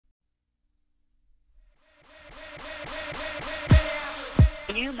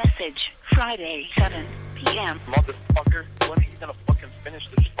New message, Friday, 7 p.m. Motherfucker, when are you gonna fucking finish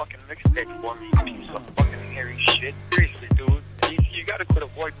this fucking mixtape for me, you piece of fucking hairy shit? Seriously, dude. You gotta quit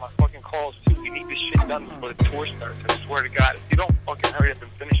avoiding my fucking calls, too. We need this shit done before the tour starts. I swear to God, if you don't fucking hurry up and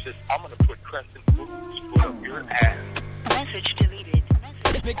finish this, I'm gonna put Crescent Food's foot up your ass. Message deleted.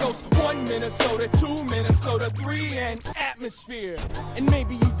 It goes 1 Minnesota, 2 Minnesota, 3 and Atmosphere. And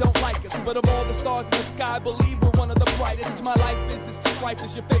maybe you don't like us, but of all the stars in the sky, believe we're one of the brightest. My life is as rife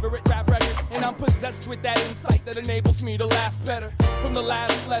as your favorite rap record, and I'm possessed with that insight that enables me to laugh better. From the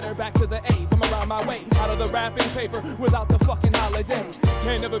last letter back to the eighth, I'm around my way, out of the wrapping paper without the fucking holiday.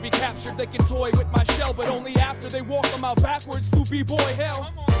 Can't never be captured, they can toy with my shell, but only after they walk them out backwards through B-boy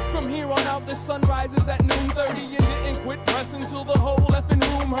hell. From here on out, the sun rises at noon 30, and didn't quit pressing till the whole effing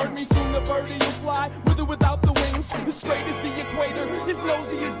room heard me. Soon the birdie will fly, with or without the wings, as straight as the equator, as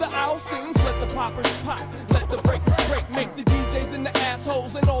nosy as the owl sings. Let the poppers pop, let the breakers break, make the DJs and the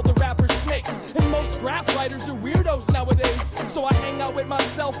assholes and all the rappers snakes. And most rap writers are weirdos nowadays, so I hang out with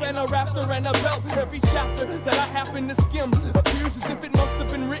myself and a rafter and a belt. Every chapter that I happen to skim appears as if it must have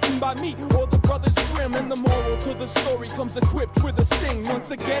been written by me or the Brothers Grimm, and the moral to the story comes equipped with a sting.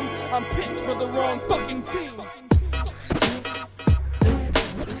 Once again, I'm picked for the wrong fucking team.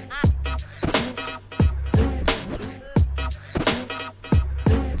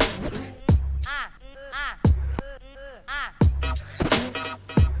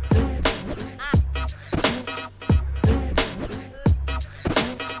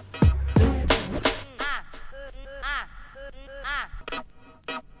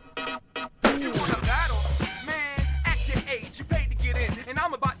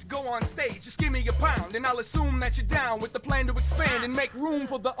 And I'll assume that you're down with the plan to expand and make room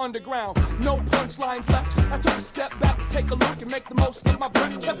for the underground. No punchlines left. I took a step back to take a look and make the most of my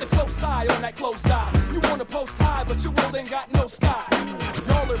breath. Kept a close eye on that closed eye. You wanna post high, but your world ain't got no sky.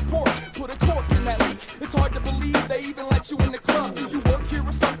 Y'all are pork, put a cork in that leak. It's hard to believe they even let you in the club. Do you work here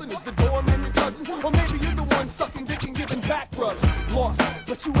or something? Is the doorman your cousin? Or maybe you're the one sucking dick and giving back rubs. Lost,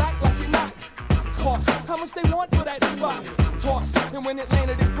 but you act like you're not. Cost, how much they want for that spot? Toss, and when it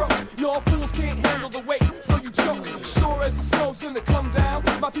landed it broke. Y'all fools can't handle the weight, so you choke. Sure as the snow's gonna come down,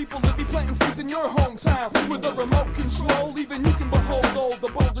 my people will be planting seeds in your hometown. With a remote control, even you can behold all the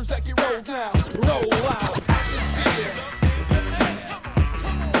boulders that get rolled down. Roll out, atmosphere.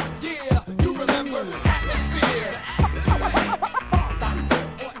 Yeah, you remember atmosphere.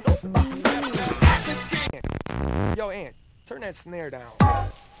 Atmosphere. Yo, Ant, turn that snare down.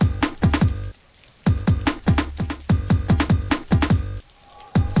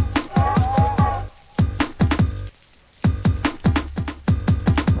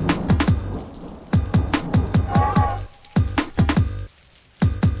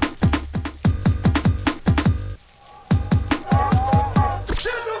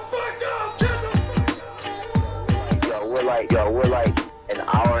 We're like an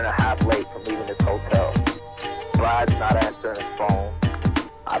hour and a half late from leaving this hotel. Brad's not answering his phone.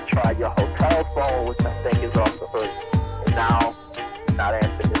 I've tried your hotel phone, which I think is off the hook, and now not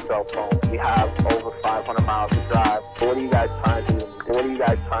answering your cell phone. We have over 500 miles to drive. What are you guys trying to do? What are you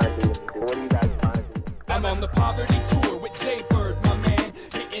guys trying to do? What are you guys trying to do? I'm on the poverty tour with J Bird, my man,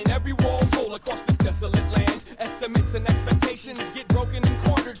 hitting every wall soul across this desolate land. Estimates and expectations get broken and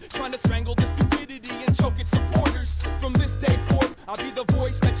cornered, trying to strangle the stupidity and choke its supporters. From this day forth, I'll be the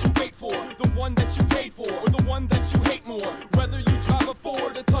voice that you wait for, the one that you paid for, or the one that you hate more. Whether you drive a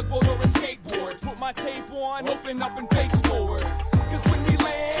Ford, a tugboat, or a skateboard, put my tape on, open up and face forward. Cause when we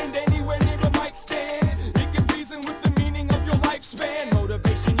land anywhere near a mic stand, it can reason with the meaning of your lifespan.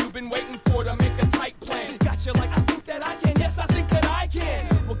 Motivation you've been waiting for to make a tight plan. Got you like, I think that I can, yes I think that I can.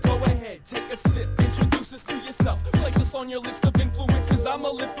 Well go ahead, take a sip, introduce us to yourself, place us on your list of influences. I'ma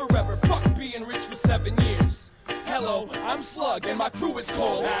live forever, fuck being rich for 7 years. Hello, I'm Slug and my crew is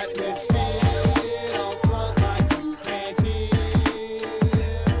called Atmosphere. On front like you can't hear.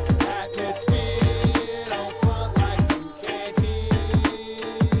 Atmosphere. On front like you can't hear.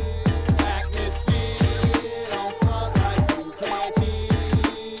 Atmosphere. On front like you can't hear.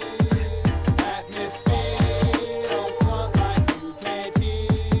 Atmosphere. On front like you can't hear.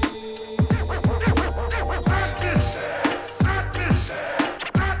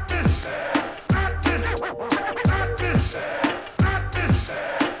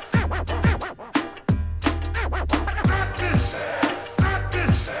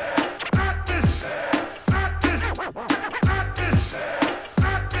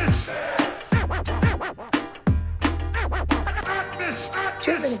 Do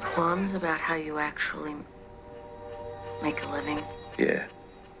you have any qualms about how you actually make a living? Yeah.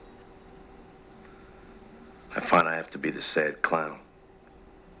 I find I have to be the sad clown.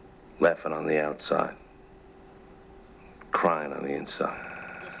 Laughing on the outside. Crying on the inside.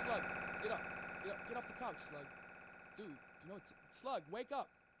 Yo, Slug, get up. Get off the couch, Slug. Dude, you know it's... Slug, wake up.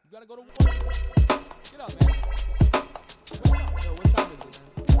 You gotta go to work. Get up, man. Wake up. Yo, what time is it,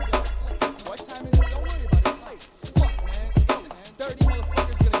 man? Yo, Slug, what time is it? Don't worry about it. It's late. Fuck, man. This dirty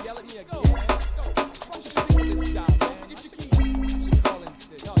motherfucker's gonna yell at me again. Let's go. Why don't you sit in this job, man? Get your keys. I should call in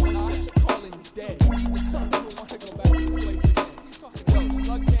sick. No, I should call in dead. You need this job. You don't want to go back to this place again. Yo,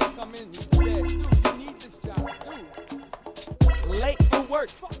 Slug can't come in. He's dead. Dude, you need this job. Dude. Late for work,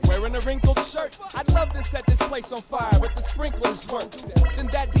 wearing a wrinkled shirt. I'd love to set this place on fire, but the sprinklers work. Then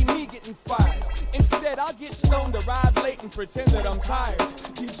that'd be me getting fired. Instead, I'll get stoned, arrive late, and pretend that I'm tired.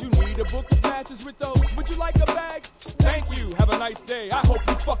 Did you need a book of matches with those? Would you like a bag? Thank you, have a nice day. I hope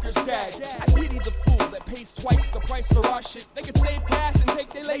you fuckers gag. I pity the fool that pays twice the price for our shit. They could save cash and take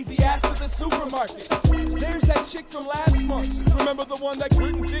their lazy ass to the supermarket. There's that chick from last month. Remember the one that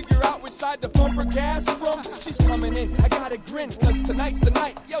couldn't figure out which side to pump her gas from? She's coming in, I got a grin, cause tonight's the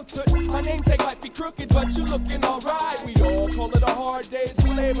night. Yo, Toots, my namesake might be crooked, but you looking alright. We all call it a hard day's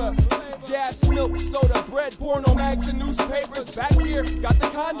labor. Gas, milk, soda, bread, porno mags, and newspapers. Back here, got the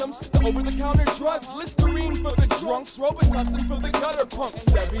condoms, the over-the-counter drugs, Listerine for the drunks, Robitussin for the gutter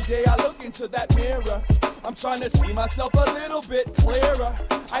punks. Every day I look into that mirror, I'm trying to see myself a little bit clearer.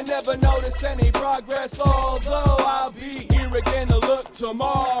 I never notice any progress, although I'll be here again to look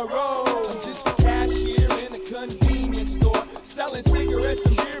tomorrow. I'm just a cashier in a convenience store, selling cigarettes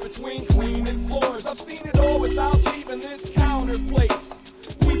and beer between cleaning floors. I've seen it all without leaving this counter place.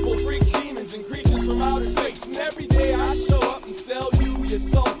 People, freaks, demons, and creatures from outer space. And every day I show up and sell you your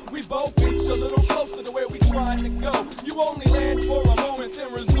soul. We both inch a little closer to where we trying to go. You only land for a moment,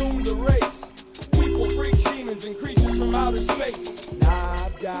 then resume the race. People, freaks, demons, and creatures from outer space. Now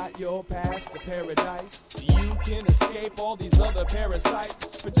I've got your pass to paradise. You can escape all these other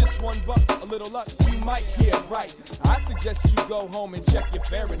parasites. For just $1, a little luck, you might hear right. I suggest you go home and check your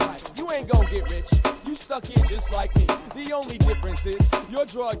Fahrenheit. You ain't gonna get rich, you stuck here just like me. The only difference is, your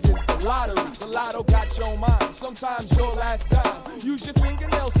drug is the lottery. The lotto got your mind, sometimes your last dime. Use your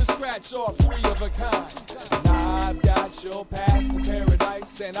fingernails to scratch off 3 of a kind. Now I've got your pass to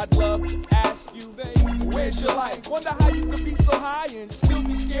paradise, and I'd love to ask you, baby, where's your life? Wonder how you could be so high and still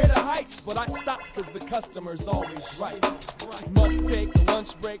be scared of heights. But I stops cause the customer's always right. Must take a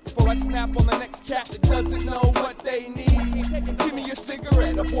lunch break before I snap on the next cat that doesn't know what they need. Give me a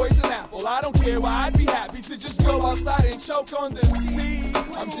cigarette, a poison apple, I don't care, why I'd be happy to just go outside and choke on the seed.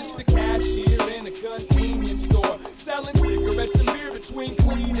 I'm just a cashier in a convenience store, selling cigarettes and beer between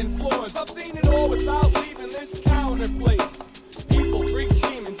cleaning floors. I've seen it all without leaving this counter place. People, freaks,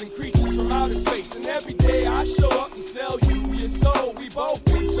 demons, and creatures from outer space. And every day I show up and sell you your soul. We both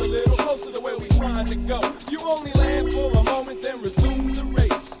inch a little closer to where we trying to go. You only land for a moment, then resume the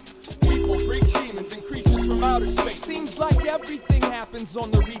race. People, freaks, demons, and creatures from outer space. Seems like everything happens on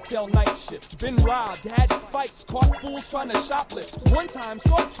the retail night shift. Been robbed, had fights, caught fools trying to shoplift. One time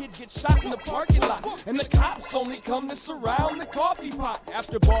saw a kid get shot in the parking lot, and the cops only come to surround the coffee pot.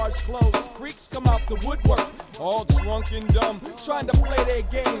 After bars close, freaks come out the woodwork, all drunk and dumb, trying to play their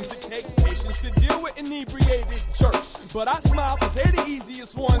games. It takes patience to deal with inebriated jerks, but I smile cause they're the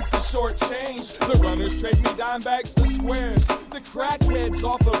easiest ones to shortchange. The runners trade me dime bags for squares, the crackheads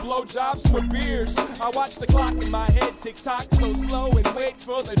offer blowjobs for beers. I watch the clock in my head tick tock so slow and wait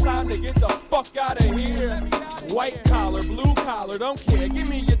for the time to get the fuck out of here. White collar, blue collar, don't care, give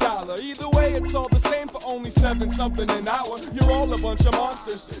me your dollar. Either way it's all the same for only 7 something an hour. You're all a bunch of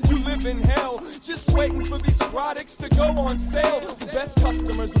monsters, you live in hell, just waiting for these products to go on sale. The best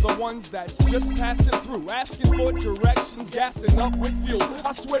customers are the ones that's just passing through, asking for directions, gassing up with fuel.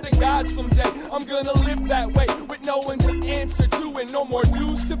 I swear to God someday I'm gonna live that way, with no one to answer to and no more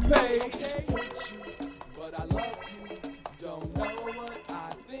dues to pay. I hate you, but I love you. Don't know what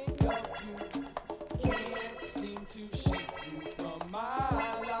I think of you. Can't seem to shake you from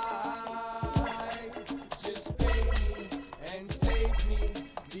my life. Just pay me and save me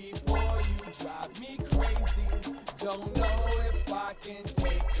before you drive me crazy. Don't know if I can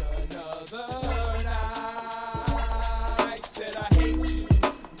take another night. Said I hate you,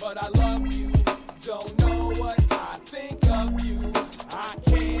 but I love you. Don't know what I think of you. I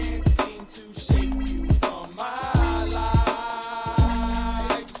can't seem to shake you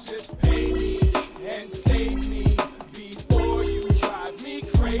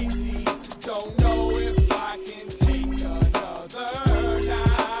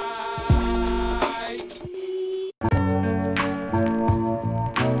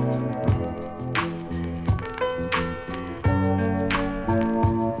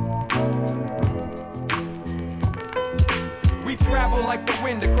travel like the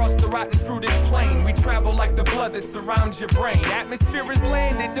wind across the rotten fruited plain. We travel like the blood that surrounds your brain. Atmosphere is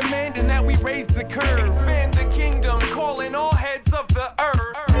landed, demanding that we raise the curve. Expand the kingdom, calling all heads of the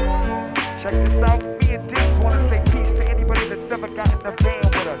earth. Check this out, me and Dibs want to say peace to anybody that's ever gotten in a band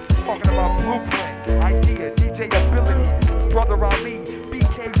with us. Talking about blueprint, idea, DJ abilities, Brother Ali,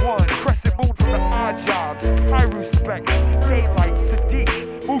 BK1, Crescent Moon from the Odd Jobs, High Respects, Daylight,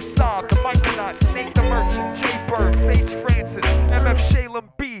 Sadiq, Musab, the Micronauts, Nate the Merchant, J Bird, Sage Francis, MF Shalem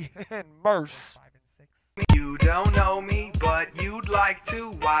B, and Merce. You don't know me, but you'd like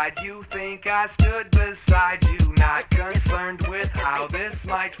to. Why'd you think I stood beside you? Not concerned with how this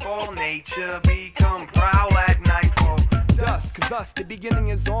might fall. Nature become prowl at nightfall. Dusk, thus the beginning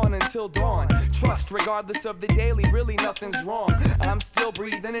is on until dawn. Trust, regardless of the daily, really nothing's wrong. I'm still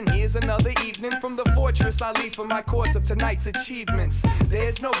breathing, and here's another evening from the fortress I leave for my course of tonight's achievements.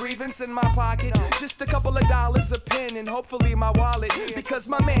 There's no grievance in my pocket, just a couple of dollars, a pen, and hopefully my wallet. Because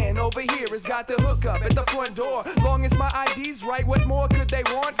my man over here has got the hookup at the front door. Long as my ID's right, what more could they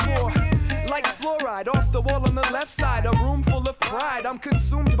want for? Like fluoride off the wall on the left side, a room full of pride. I'm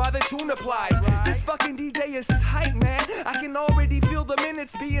consumed by the tune applied. This fucking DJ is tight, man. I can already feel the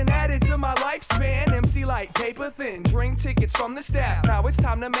minutes being added to my lifespan. MC like paper thin, drink tickets from the staff. Now it's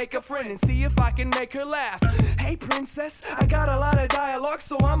time to make a friend and see if I can make her laugh. Hey princess, I got a lot of dialogue,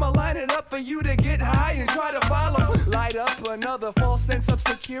 so I'ma line it up for you to get high and try to follow. Light up another false sense of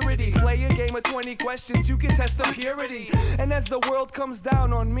security. Play a game of 20 questions, you can test the purity. And as the world comes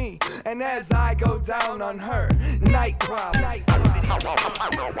down on me, and as I go down on her, night problem. Night problem.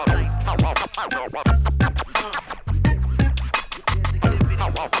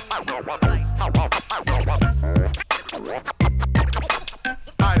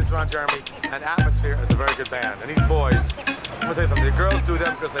 Hi, this is Ron Jeremy, and Atmosphere is a very good band. And these boys, I'm gonna tell you something, the girls do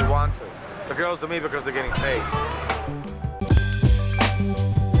them because they want to. The girls do me because they're getting paid.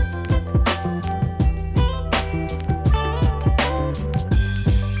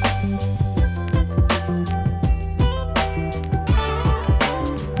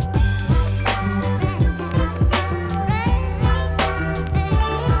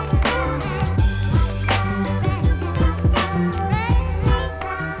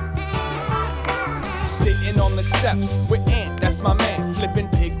 Steps with Ant, that's my man, flipping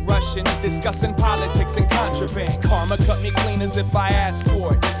pig Russian, discussing politics and contraband. Karma cut me clean as if I asked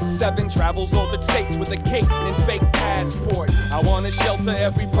for it. 7 travels altered states with a cake and fake passport. I wanna shelter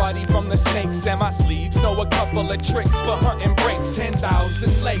everybody from the snakes, and my sleeves know a couple of tricks for hunting breaks.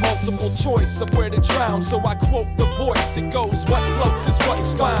 10,000 lakes, multiple choice of where to drown, so I quote the voice. It goes, what floats is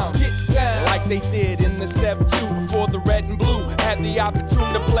what's found. Get down like they did in the 7-2 before the red and blue had the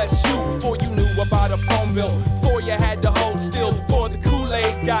opportunity to bless you. Before you knew about a phone bill, before you had to hold still, before the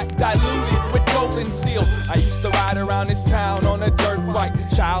Kool-Aid got diluted with golden seal. I used to ride around this town on a dirt bike.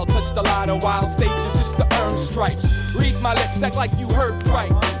 Child touched a lot of wild stages just to earn stripes. Read my lips, act like you heard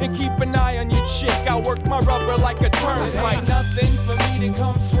right, and keep an eye on your chick. I work my rubber like a turnpike. Ain't nothing for me to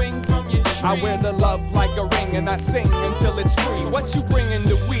come swing from your tree. I wear the love like a ring and I sing until it's free. What you bringin'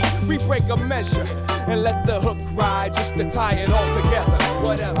 to we break a measure and let the hook ride just to tie it all together.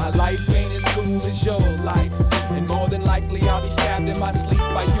 Whatever. My life ain't as cool as your life, and more than likely I'll be stabbed in my sleep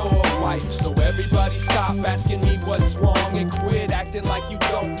by your wife. So everybody stop asking me what's wrong and quit acting like you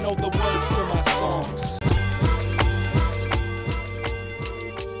don't know the words to my songs.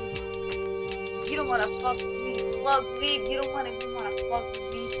 You don't wanna fuck with me. Fuck leave. You don't wanna fuck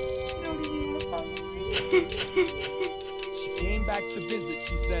with me. You don't even wanna fuck with me. She came back to visit,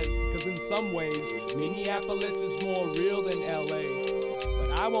 she says, cause in some ways, Minneapolis is more real than LA.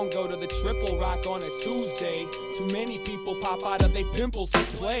 But I won't go to the Triple Rock on a Tuesday. Too many people pop out of their pimples to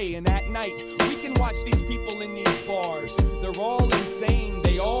play. And at night, we can watch these people in these bars. They're all insane,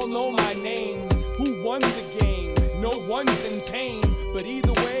 they all know my name. Who won the game? No one's in pain. But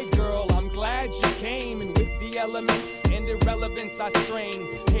either way, girl, I'm glad you came. And with the elements and irrelevance I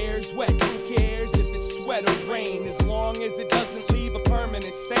strain. Hair's wet, who cares if it's sweat or rain? As long as it doesn't leave a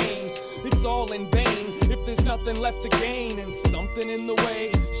permanent stain. It's all in vain if there's nothing left to gain. And something in the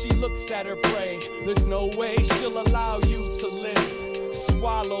way she looks at her prey, there's no way she'll allow you to live.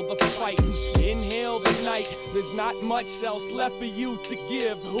 Swallow the fight, inhale the night. There's not much else left for you to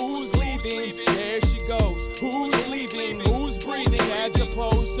give. Who's leaving? There she goes. Who's leaving? Who's breathing? As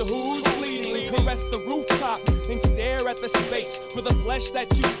opposed to who's bleeding? Caress the rooftop and stare at the space for the flesh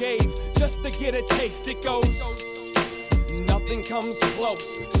that you gave just to get a taste. It goes. Nothing comes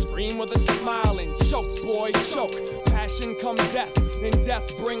close. Scream with a smile and choke, boy, choke. Passion come death, and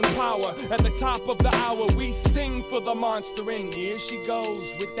death bring power. At the top of the hour, we sing for the monster, and here she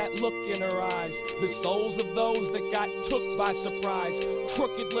goes with that look in her eyes. The souls of those that got took by surprise.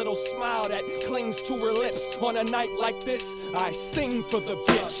 Crooked little smile that clings to her lips. On a night like this, I sing for the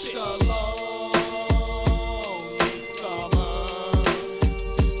bitch. Just a lonely summer,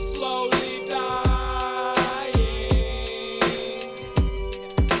 slowly dying.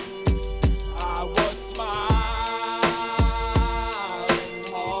 I was smiling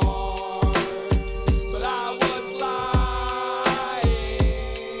hard, but I was lying.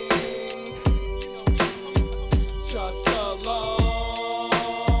 Just a lonely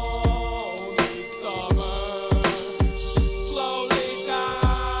summer, slowly dying.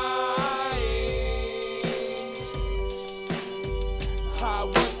 I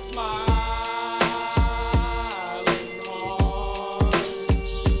was smiling hard,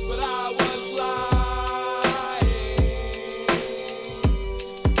 but I was lying.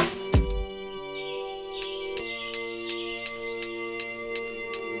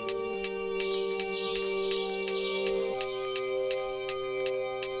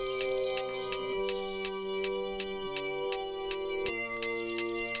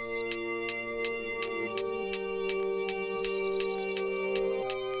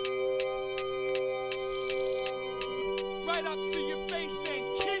 Right up to your face and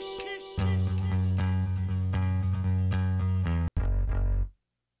kiss.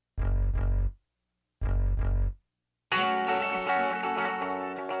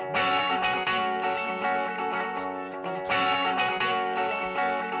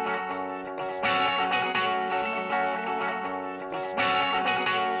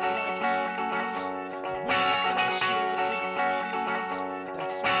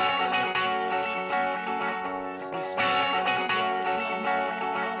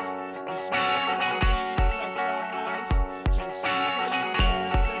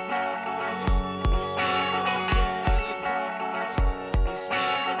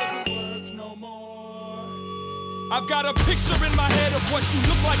 I've got a picture in my head of what you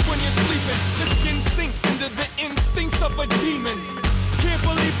look like when you're sleeping. The skin sinks into the instincts of a demon. Can't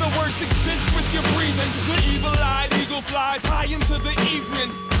believe the words exist with your breathing. The evil-eyed eagle flies high into the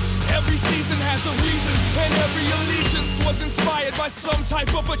evening. Every season has a reason, and every allegiance was inspired by some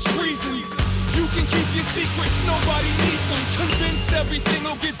type of a treason. You can keep your secrets, nobody needs them. Convinced everything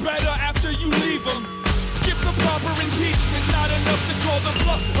will get better after you leave them. Skip the proper impeachment, not enough to call the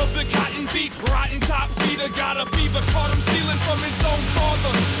bluff of the cotton thief. Rotten top feeder, got a fever, caught him stealing from his own father.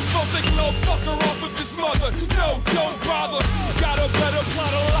 Thought the globe fucker off with his mother. No, don't bother. Got a better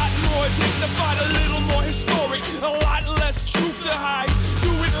plot, a lot more dignified, a little more historic, a lot less truth to hide. Do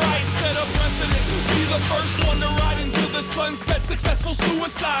it right, set a precedent. Be the first one to ride until the sunset. Successful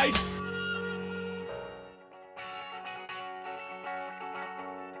suicide.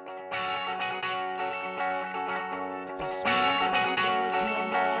 This man doesn't work no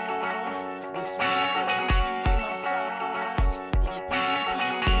more. This man doesn't see my side. With the people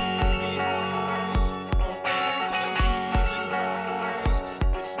you leave behind, no end to the heathen grind.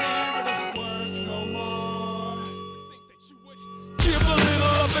 This man doesn't work no more. Think that you would give a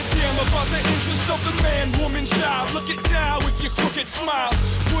little of a damn about the interest of the man, woman, child. Look at now with your crooked smile.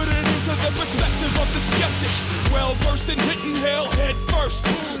 Put it into the perspective of the skeptic. Well versed in hitting hell head first.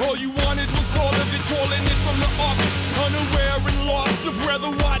 All you wanted was all of it, calling it from the office. Unaware and lost of where the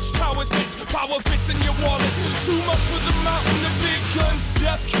watchtower sits. Power fits in your wallet. Too much for the mountain, the big guns,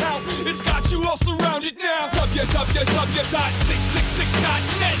 death count. It's got you all surrounded now.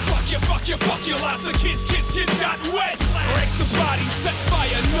 www.666.net. Fuck you, lots of kids got wet. Break the body, set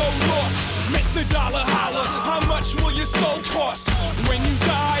fire, no loss. Make the dollar holler. How much will your soul cost? When you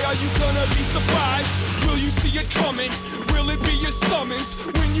die, are you gonna be surprised? Will you see it coming? Will it be your summons?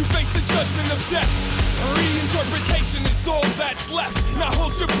 When you face the judgment of death, reinterpretation is all that's left. Now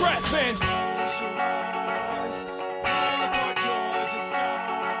hold your breath and close your eyes. Pull apart your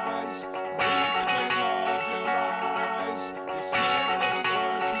disguise. Reap the gleam of your lies. This man doesn't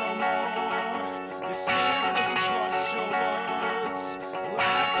work no more. This man doesn't trust your words.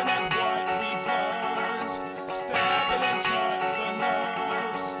 Laughing at what we've learned. Stabbing and cut the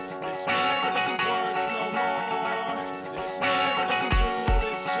nerves. This man doesn't work no more. This man doesn't do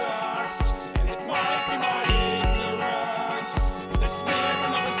his just. And it might be my ignorance. But this man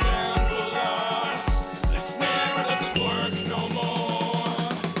will not resemble us. This man doesn't work no more.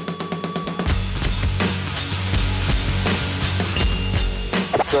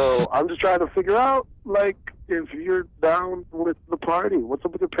 So I'm just trying to figure out, like, if you're down with the party. What's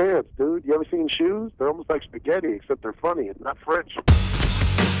up with your pants, dude? You ever seen shoes? They're almost like spaghetti, except they're funny and not French.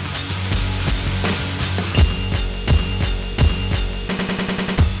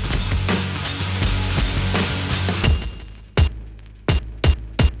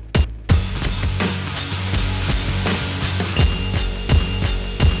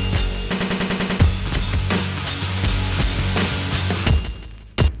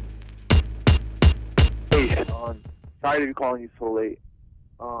 Sorry to be calling you so late.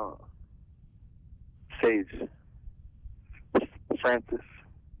 Sage. Francis.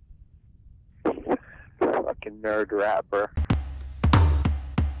 Fucking nerd rapper.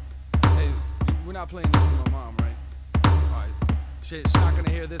 Hey, we're not playing this for my mom, right? Alright. She's not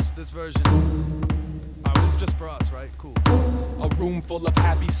gonna hear this version. Alright, it's just for us, right? Cool. A room full of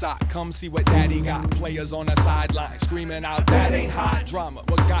happy sock. Come see what daddy got. Players on the sideline screaming out, that ain't hot. Drama,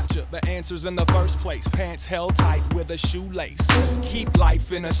 what gotcha? The answer's in the first place. Pants held tight with a shoelace. Keep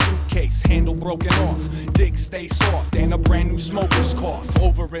life in a suitcase. Handle broken off. Dick stay soft. And a brand new smoker's cough.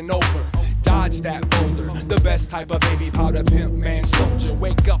 Over and over. Dodge that boulder. The best type of baby powder pimp man soldier.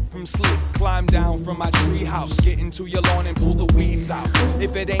 Wake up from sleep. Climb down from my treehouse. Get into your lawn and pull the weeds out.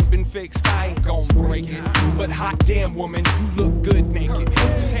 If it ain't been fixed, I ain't gon' break it. But hot damn woman, you look good naked.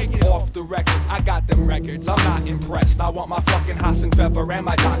 Take it off the record, I got them records. I'm not impressed. I want my fucking Hassenpfeffer and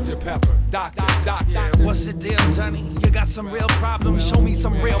my Dr. Pepper. Doctor. What's the deal, Johnny? You got some real problems, show me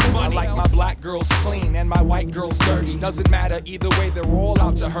some real money. I like my black girls clean and my white girls dirty. Doesn't matter either way, they're all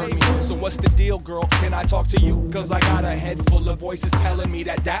out to hurt me. So what's the deal, girl? Can I talk to you? Cause I got a head full of voices telling me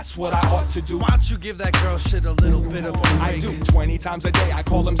that that's what I ought to do. Why don't you give that girl shit a little bit of a break? I do 20 times a day, I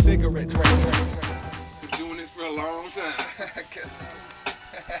call them cigarette breaks. Been doing this for a long time.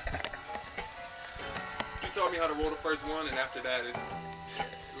 You taught me how to roll the first one, and after that, it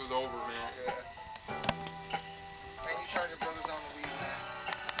was over, man. Man, you turn your brothers on the weed, man.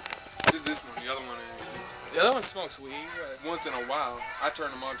 Just this one, the other one ain't. The other one smokes weed, once in a while. I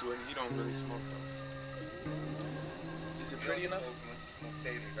turn him onto it, and he don't really smoke, though. Is it pretty enough? Smoke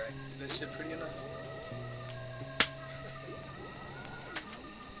daily, right? Is that shit pretty enough?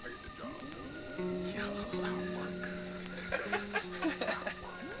 I get the job. Yo, I work.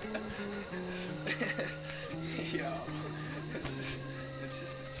 Yo, it's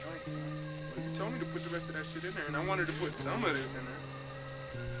just the joint, son. Well, you told me to put the rest of that shit in there, and I wanted to put some of this in there.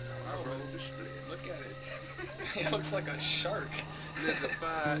 So I rolled the split. Look at it. It looks like a shark.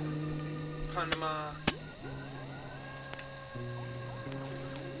 Lizified, Panama.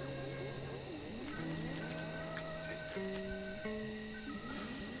 Taste it.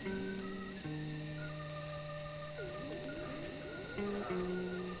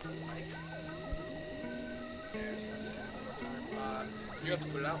 You have to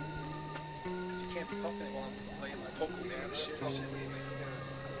put it out. You can't be puffing it while I'm playing my vocals. Man, this shit.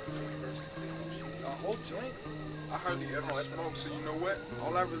 A whole joint? I hardly ever smoke, so you know what?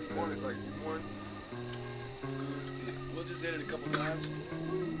 All I really want is like one good hit. We'll just hit it a couple times,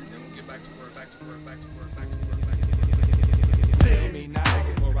 and then we'll get back to work, back to work, back to work, back to work. Kill me now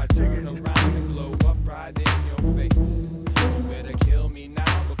before I turn around and blow up right in your face. You better kill me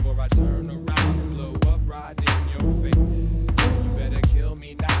now before I turn around and blow up right in your face. You better kill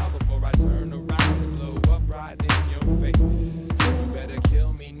me now before I turn around and blow up right in your face. You better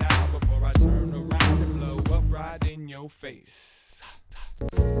kill me now before I turn around and blow up right in your face.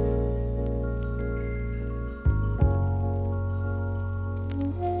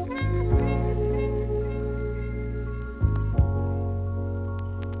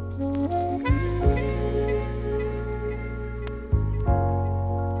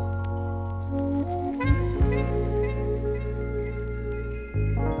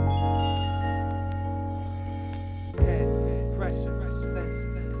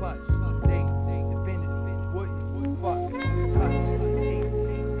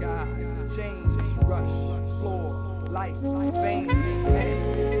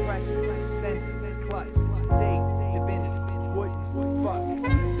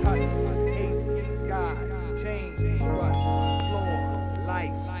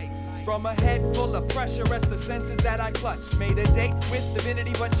 From a head full of pressure as the senses that I clutched. Made a date with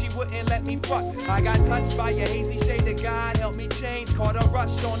divinity, but she wouldn't let me fuck. I got touched by a hazy shade of God, help me change. Caught a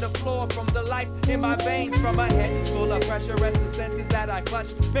rush on the floor from the life in my veins. From a head full of pressure as the senses that I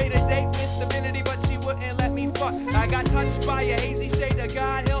clutched. Made a date with divinity, but she wouldn't let me fuck. I got touched by a hazy shade of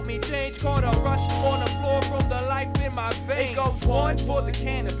God, help me change. Caught a rush on the floor from the life in my veins. It goes 1 for the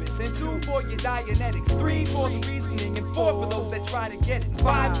cannabis, and 2 for your Dianetics, 3 for the reasoning, and 4 for those that try to get it,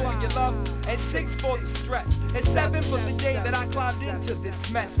 5 for your love, and 6 for the stress, and 7 for the day that I climbed into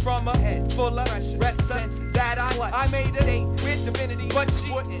this mess. From a head full of rest senses that I made a date with divinity, but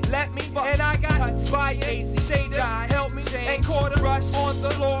she wouldn't let me fuck. And I got touched by a hazy shade that helped me change, and caught a rush on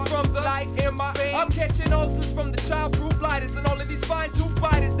the floor from the life in my veins. I'm catching ulcers from the childproof lighters and all of these fine-tooth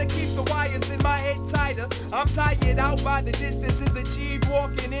fighters that keep the wires in my head tighter. I'm tired out by the distances achieved,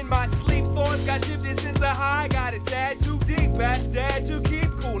 walking in my sleep. Thoughts got shifted since the high, got a tad too deep. Asked dad to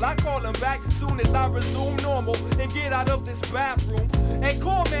keep cool. I call him back soon as I resume normal and get out of this bathroom. And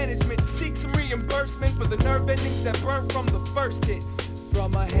call management to seek some reimbursement for the nerve endings that burnt from the first hits.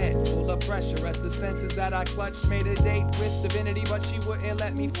 From a head full of pressure as the senses that I clutched made a date with divinity, but she wouldn't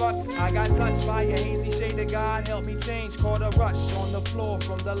let me fuck. I got touched by a hazy shade of God, helped me change, caught a rush on the floor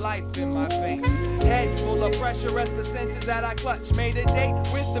from the life in my veins. Head full of pressure as the senses that I clutched made a date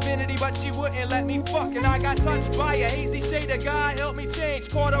with divinity, but she wouldn't let me fuck. And I got touched by a hazy shade of God, helped me change,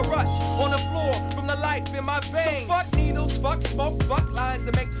 caught a rush on the floor from the life in my veins. So fuck needles, fuck smoke, fuck lines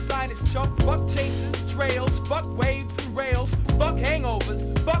that make the sinus choke, fuck chases, trails, fuck waves and rails, fuck hangovers,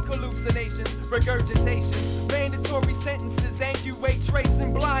 fuck hallucinations, regurgitations, mandatory sentences, anguate, trace,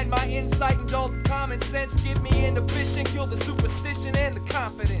 and blind my insight and dull the common sense. Give me inhibition, kill the superstition and the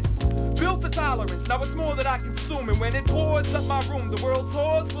confidence. Built a tolerance, now it's more that I consume, and when it pours up my room, the world's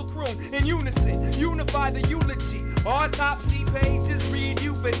whores will croon in unison, unify the eulogy. Autopsy pages read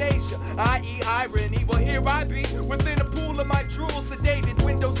euthanasia, i.e. irony. Well, here I be, within a pool of my drool, sedated,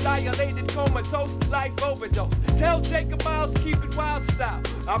 windows dilated, comatose, life overdose. Tell Jacob Miles to keep it wild style.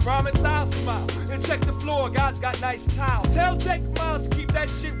 I promise I'll smile and check the floor, God's got nice tile. Tell Jacob Miles to keep that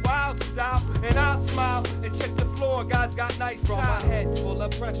shit wild style, and I'll smile and check the floor, God's got nice tile. From my head full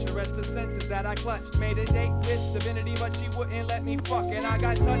of pressure as the senses that I clutched made a date with divinity, but she wouldn't let me fuck. And I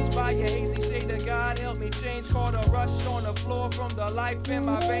got touched by a hazy shade of God, helped me change, caught a rush on the floor from the life in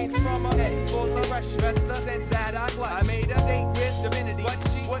my veins. From a head full of pressure as the sense that I clutched, I made a date with divinity, but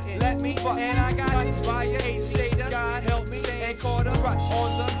she wouldn't let me fuck. And I got touched by a hazy shade of God, helped me change, and caught a rush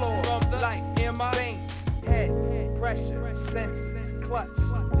on the floor from the life in my veins. Head pressure, senses, clutch,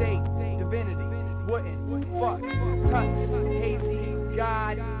 date, divinity, wouldn't fuck, touched, hazy,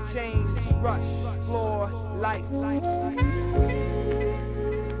 God, change, rush, floor, life. And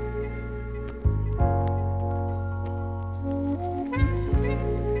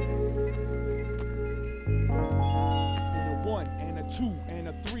a 1 and a 2 and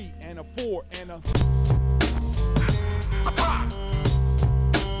a 3 and a 4 and a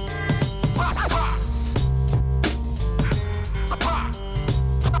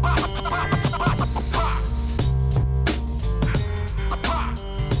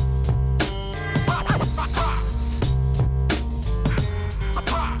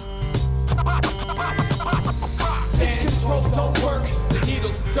Don't work, the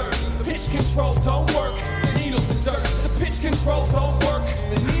needles are dirty. The pitch control don't work, the needles are dirty. The pitch control don't work,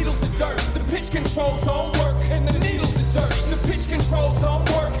 the needles are dirty. The pitch control don't work, and the needles are dirty. The pitch control don't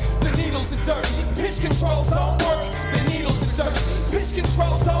work, the needles are dirty. The pitch control don't work, the needles are dirty. Pitch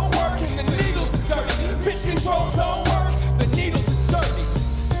control don't work, and the needles are dirty. Pitch control don't work, the needles are dirty.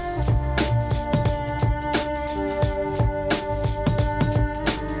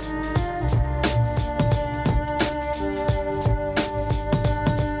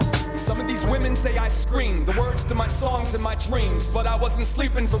 Say I scream the words to my songs and my dreams, but I wasn't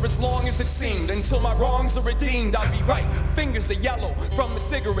sleeping for as long as it seemed. Until my wrongs are redeemed, I'll be right. Fingers are yellow from a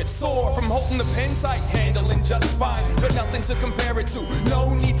cigarette, sore from holding the pen tight, handling just fine, but nothing to compare it to.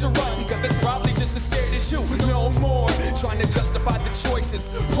 No need to run, cause it's probably just as scared as you. No more trying to justify the choices.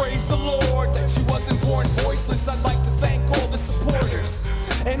 Praise the Lord that you wasn't born voiceless. I'd like to thank all the supporters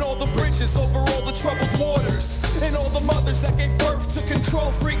and all the bridges over all the troubled waters, and all the mothers that gave birth to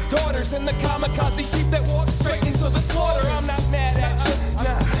control-freak daughters, and the kamikaze sheep that walked straight into the slaughter. I'm not mad at you,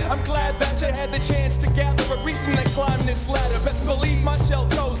 nah, I'm glad that you had the chance to gather a reason to climb this ladder. Best believe my shell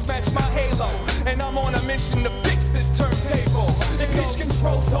toes match my halo, and I'm on a mission to fix this turntable. The pitch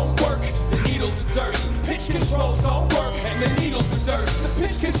control don't work, the needles are dirty. Pitch control don't work, and the needles are dirty. The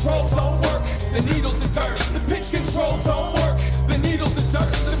pitch control don't work, the needles are dirty. The pitch control don't work, the needles are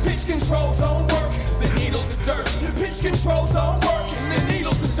dirty. The pitch control don't work, the needles are dirty. Pitch control don't work, and the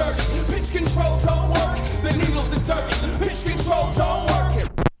needles are dirty. Pitch control don't work, the needles are dirty. Pitch control don't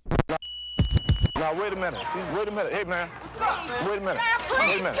work. Now wait a minute. Hey man. Wait a minute.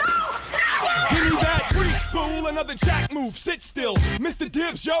 Give me that freak, fool, another jack move, sit still. Mr.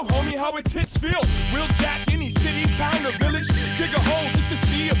 Dibbs, yo, homie, how it tits feel. Real jack, any city, town, or village. Dig a hole just to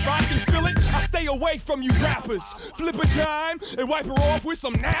see if I can fill it. I stay away from you rappers. Flip a dime and wipe her off with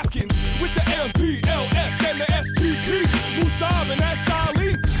some napkins. With the MPLS and the STP. Musab and that's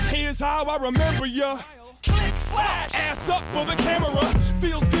Ali. Here here's how I remember ya. Click, flash, ass up for the camera.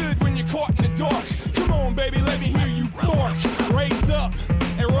 Feels good when you're caught in the dark. Come on, baby, let me hear you bark. Raise up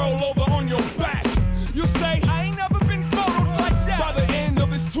and roll over on your back. You'll say, I ain't never been photoed like that. By the end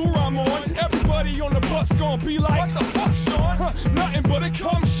of this tour I'm on, everybody on the bus gonna be like, what the fuck, Sean? Nothing but a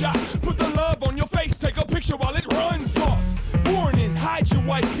cum shot. Put the love on your face, take a picture while it runs off. Warning, hide your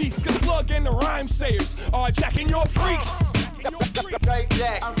white piece, cause Slug and the Rhymesayers are jacking your freaks. Straight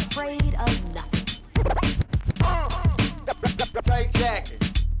jacket. Afraid of nothing. Straight jacket.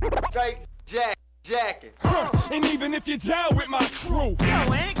 Straight jacket. And even if you're down with my crew,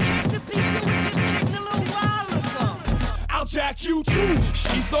 Yo, ain't kicked the people just kicked a little while ago. I'll jack you too.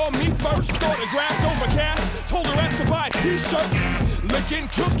 She saw me first, autographed overcast, told her ass to buy a t-shirt. Licking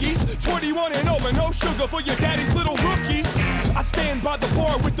cookies, 21 and over, no sugar for your daddy's little rookies. I stand by the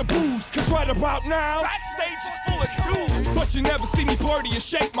bar with the booze, cause right about now, backstage is full of dudes. But you never see me party and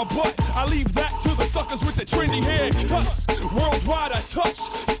shake my butt. I leave that to the suckers with the trendy haircuts. Worldwide I touch,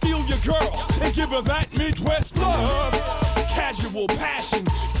 steal your girl, and give her that Midwest love. Casual passion,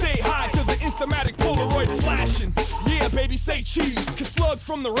 say hi to the Instamatic Polaroid flashing. Yeah, baby, say cheese, cause Slug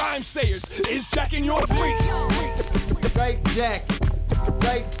from the Rhymesayers is jacking your freaks. Straight jacket.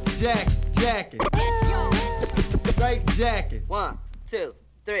 Straight jacket. Straight jacket. 1, 2,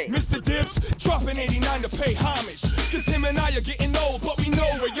 3. Mr. Dibbs dropping 89 to pay homage. Cause him and I are getting old, but we know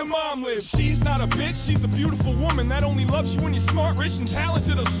where your mom lives. She's not a bitch, she's a beautiful woman that only loves you when you're smart, rich, and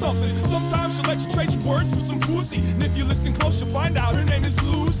talented or something. Sometimes she'll let you trade your words for some pussy. And if you listen close, you'll find out her name is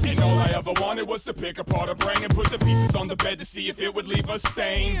Lucy. And all I ever wanted was to pick apart her brain and put the pieces on the bed to see if it would leave a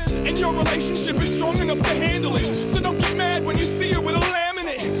stain. And your relationship is strong enough to handle it. So don't get mad when you see her with a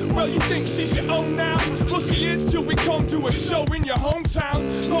laminate. Well, you think she's your own now? Well, she is till we come to a show in your hometown.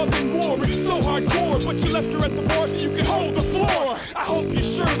 Love and war is so hardcore, but you left her at the bar so you could hold the floor. I hope you're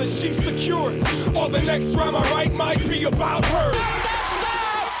sure that she's secure, or the next rhyme I write might be about her.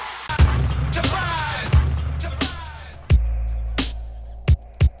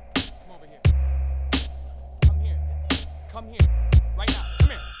 Come over here. Come here. Come here. Right now. Come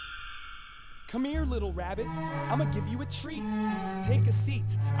here. Come here, little rabbit. I'ma give you a treat. Take a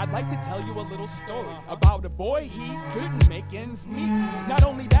seat. I'd like to tell you a little story about a boy, he couldn't make ends meet. Not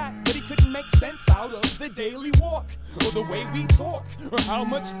only that, but he couldn't make sense out of the daily walk, or the way we talk, or how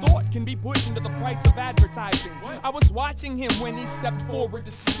much thought can be put into the price of advertising. I was watching him when he stepped forward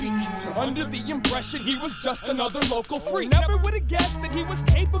to speak, under the impression he was just another local freak. Never would have guessed that he was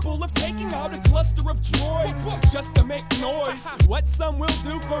capable of taking out a cluster of droids just to make noise. What some will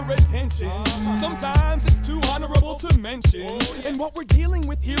do for attention, sometimes it's too honorable to mention. And what we're dealing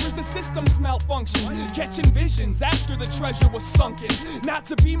with here is a systems malfunction, catching visions after the treasure was sunken. Not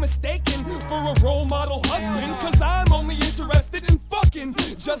to be mistaken for a role model husband, cause I'm only interested in fucking.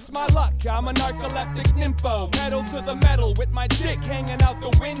 Just my luck, I'm a narcoleptic nympho, pedal to the metal with my dick hanging out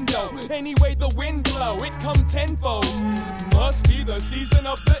the window. Anyway the wind blow, it come tenfold. Must be the season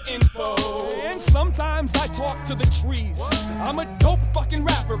of the info. And sometimes I talk to the trees. I'm a dope fucking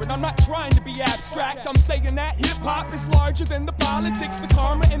rapper, and I'm not trying to be abstract. I'm saying that hip-hop is larger than the politics, the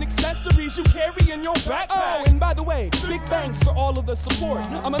karma, and accessories you carry in your backpack. Oh, and by the way, big thanks for all of the support.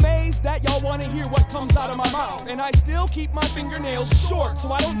 I'm amazed that y'all want to hear what comes out of my mouth, and I still keep my fingernails short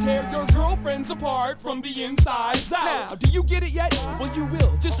so I don't tear your girlfriends apart from the insides out. Now, do you get it yet? Well, you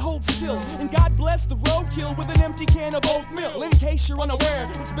will. Just hold still, and God bless the roadkill with an empty can of oatmeal. In case you're unaware,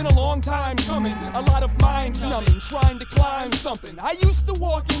 it's been a long time coming, a lot of mind numbing, trying to climb something. I used to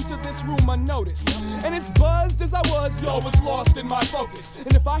walk into this room unnoticed, and as buzzed as I was, y'all was lost in my focus.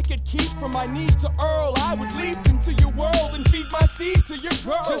 And if I could keep from my need to Earl, I would leap into your world and feed my seed to your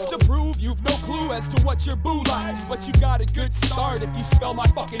girl. Just to prove you've no clue as to what your boo likes, but you got a good start if you spell my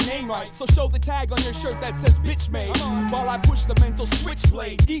fucking name right. So show the tag on your shirt that says bitch made, while I push the mental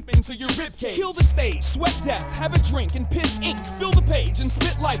switchblade deep into your ribcage. Kill the stage, sweat death, have a drink and piss ink, fill the page and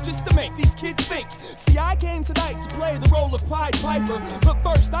spit life just to make these kids think. See, I came tonight to play the role of Pied Piper, but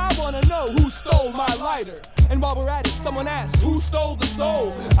first I wanna know who stole my lighter. And while we're at it, someone asked, who stole the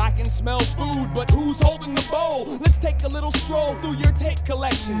soul? I can smell food, but who's holding the bowl? Let's take a little stroll through your tape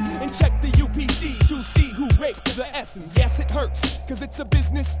collection and check the UPC to see who raped the essence. Yes, it hurts, cause it's a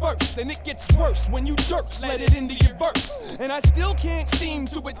business first, and it gets worse when you jerks let it into your verse. And I still can't seem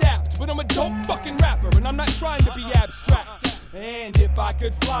to adapt, but I'm a dope fucking rapper, and I'm not trying to be abstract. And if I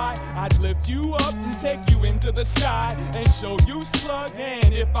could fly, I'd lift you up and take you into the sky and show you slug.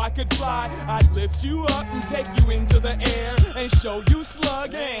 And if I could fly, I'd lift you up and take you into the air and show you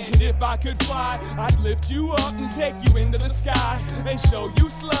slug. And if I could fly, I'd lift you up and take you into the sky and show you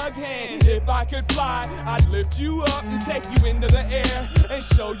slug. And if I could fly, I'd lift you up and take you into the air and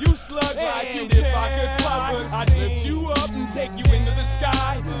show you slug like you. If I could fly, I'd lift you up and take you into the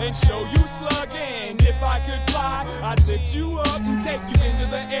sky and show you slug. And if I could fly, I'd lift you up and take you into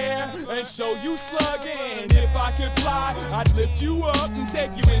the air and show you slug. And if I could fly, I'd lift you up and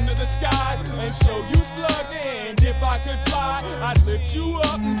take you into the sky and show you slug. And if I could fly, I'd lift you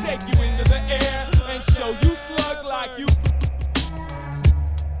up and take you into the air and show you slug like you.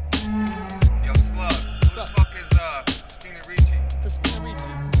 Yo, Slug, who the fuck is Christina Ricci? Christina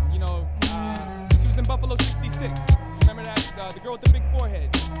Ricci, you know, she was in Buffalo 66. Remember that, the girl with the big forehead?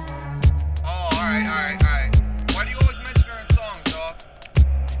 Oh, alright. Why do you always mention her in songs, dog?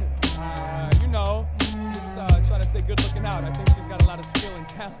 You know, just trying to say good looking out. I think she's got a lot of skill and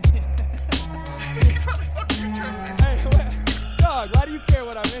talent. Hey, dog, why do you care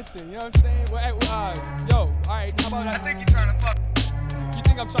what I mention? You know what I'm saying? Well, yo, alright, how about I think you're trying to fuck her. You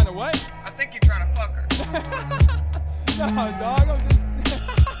think I'm trying to what? I think you're trying to fuck her. No, dog, I'm just...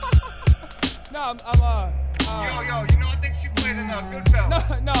 No, Yo, you know, I think she played in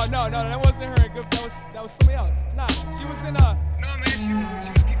Goodfellas. No, that wasn't her in Goodfellas. That was somebody else. Nah, she was in No, man, she was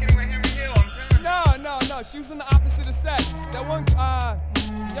kicking it with Henry Hill, I'm telling you. No, she was in the opposite of sex. That one,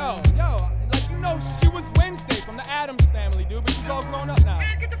 yo, like, you know, she was Wednesday from the Addams Family, dude, but she's all grown up now.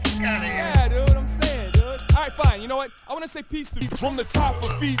 Man, get the fuck out of here. Yeah, dude, I'm saying, dude. Alright, fine, you know what? I wanna say peace to you. From the top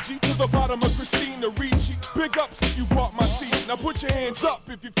of Fiji to the bottom of Christina Ricci. Big ups if you bought my seat. Now put your hands up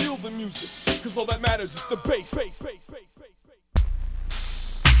if you feel the music. Cause all that matters is the bass.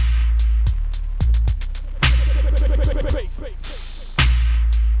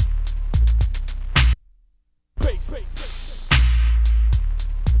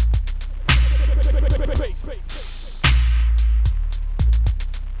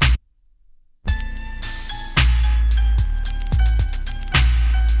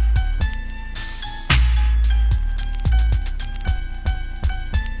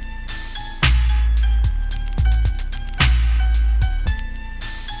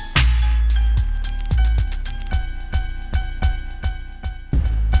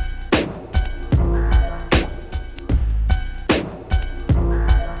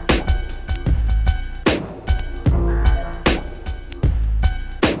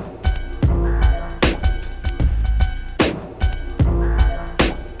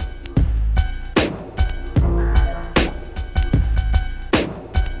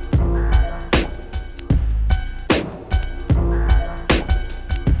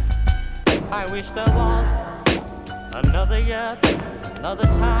 I wish there was another year, another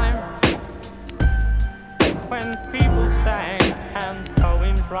time when people sang and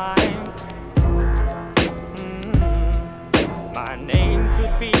poems rhymed. My name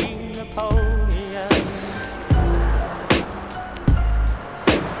could be Napoleon.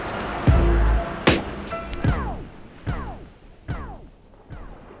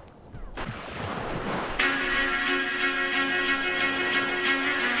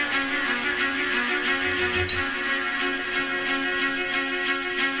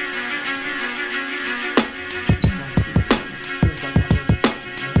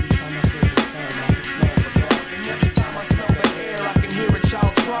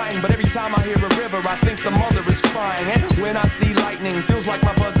 Time I hear a river, I think the mother is crying. And when I see lightning, feels like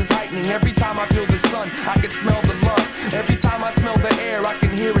my buzz is heightening. Every time I feel the sun, I can smell the love. Every time I smell the air, I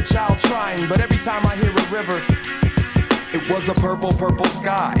can hear a child trying. But every time I hear a river, it was a purple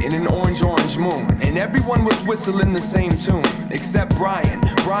sky and an orange moon. And everyone was whistling the same tune, except Brian.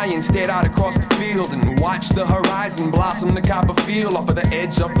 Brian stared out across the field and watched the horizon blossom the copper field. Off of the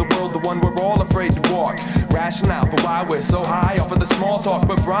edge of the world, the one we're all afraid to walk. Rationale for why we're so high off of the small talk.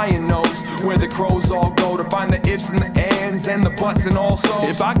 But Brian knows where the crows all go to find the ifs and the ands and the buts and also.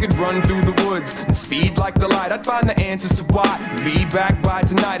 If I could run through the woods and speed like the light, I'd find the answers to why. Be back by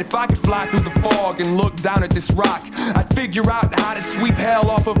tonight. If I could fly through the fog and look down at this rock, I'd figure out how to sweep hell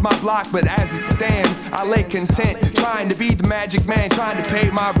off of my block. But as it stands, I lay content, trying to be the magic man, trying to pay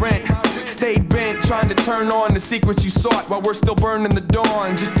my rent. Stayed bent, trying to turn on the secrets you sought while we're still burning the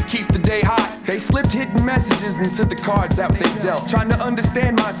dawn, just to keep the day hot. They slipped hidden messages into the cards that they dealt, trying to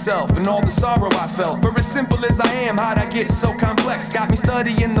understand myself and all the sorrow I felt. For as simple as I am, how'd I get so complex? Got me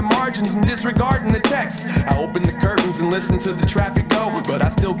studying the margins and disregarding the text. I open the curtains and listen to the traffic go, but I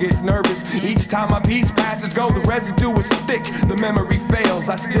still get nervous each time my piece passes go. The residue is thick, the memory fails.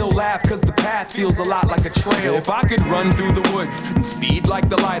 I still laugh cause the path feels a lot like a trail. If I could run through the woods and speed like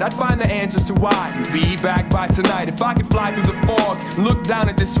the light, I'd find the answers to why and be back by tonight. If I could fly through the fog and look down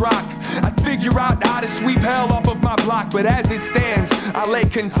at this rock, I'd figure out how to sweep hell off of my block. But as it stands, I lay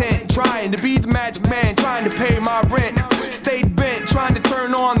content, trying to be the magic man, trying to pay my rent. Stayed bent, trying to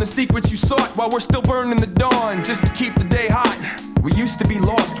turn on the secrets you sought while we're still burning the dawn, just to keep the day hot. We used to be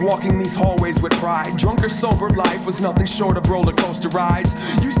lost, walking these hallways with pride. Drunk or sober, life was nothing short of roller coaster rides.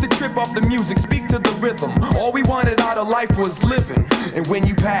 Used to trip off the music, speak to the rhythm. All we wanted out of life was living. And when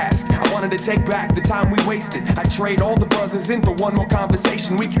you passed, I wanted to take back the time we wasted. I'd trade all the buzzers in for one more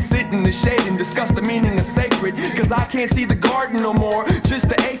conversation. We could sit in the shade and discuss the meaning of sacred. Cause I can't see the garden no more, just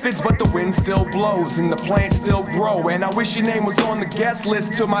the aphids. But the wind still blows and the plants still grow. And I wish your name was on the guest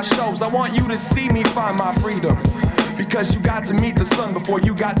list to my shows. I want you to see me find my freedom, because you got to meet the sun before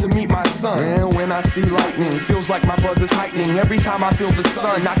you got to meet my son. And when I see lightning, feels like my buzz is heightening. Every time I feel the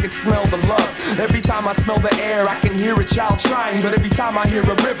sun, I can smell the love. Every time I smell the air, I can hear a child trying. But every time I hear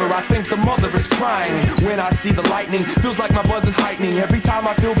a river, I think the mother is crying. When I see the lightning, feels like my buzz is heightening. Every time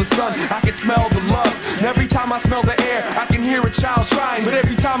I feel the sun, I can smell the love. And every time I smell the air, I can hear a child trying. But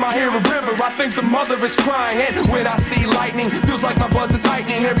every time I hear a river, I think the mother is crying. And when I see lightning, feels like my buzz is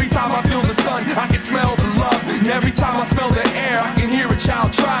heightening. Every time I feel the sun, I can smell the love. And every time I smell the air, I can hear a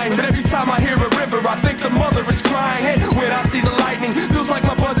child trying. But every time I hear a river, I think the mother is crying. And when I see the lightning, feels like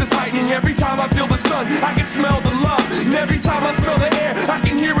my buzz is heightening. Every time I feel the sun, I can smell the love. And every time I smell the air, I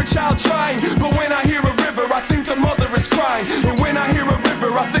can hear a child trying. But when I hear a river, I think the mother is crying. And when I hear a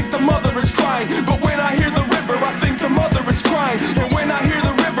river, I think the mother is crying. But when I hear the river, I think the mother is crying. And when I hear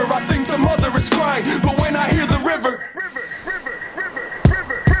the river, I think the mother is crying. But when I hear the river,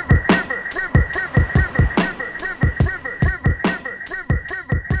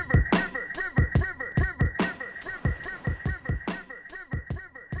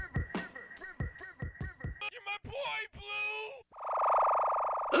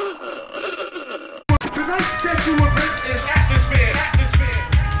 tonight's schedule event is Atmosphere.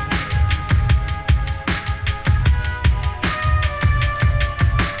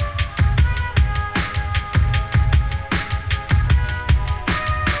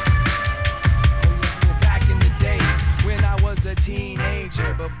 back in the days when I was a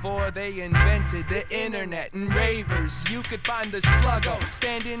teenager, before they invented the internet and ravers, you could find the sluggo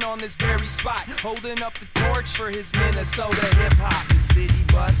standing on this very spot, holding up the torch for his Minnesota hip-hop. The city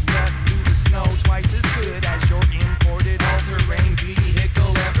bus cuts through the snow twice as good as your imported all-terrain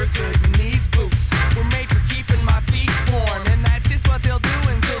vehicle ever could. And these boots were made for keeping my feet warm, and that's just what they'll do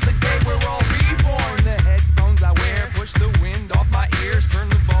until the day we're all reborn. The headphones I wear push the wind off my ears, turn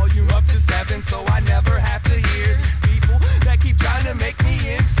the volume up to 7 so I never have to hear these people that keep trying to make me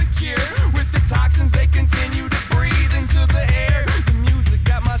insecure with the toxins they continue to breathe into the air. The music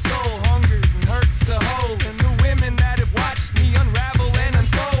that my soul hungers and hurts to hold, and the women that have watched me unravel and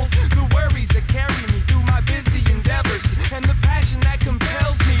unfold, the worries that carry me through my busy endeavors, and the passion that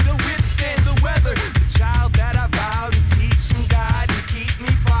compels me to withstand the weather. The child that I vow to teach and guide and keep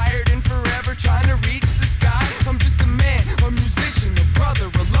me fired and forever trying to reach the sky. I'm just a man, a musician, a brother,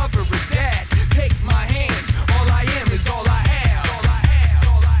 a lover, a dad. Take my hand, all I am is all I have.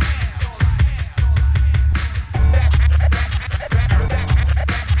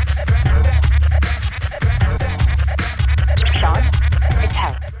 Sean, it's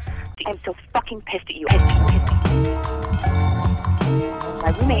hell. I'm so fucking pissed at you. My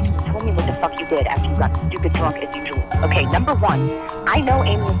roommate told me what the fuck you did after you got stupid drunk as usual. Okay, number one, I know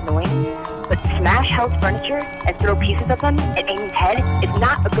Amy is annoying, but smash house furniture and throw pieces of them at Amy's head is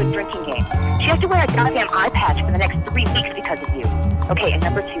not a good drinking game. She has to wear a goddamn eye patch for the next 3 weeks because of you. Okay, and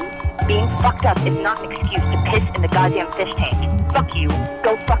number two, being fucked up is not an excuse to piss in the goddamn fish tank. Fuck you.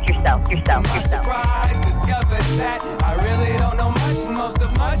 Go fuck yourself. Surprise, discovered that I really don't know much, and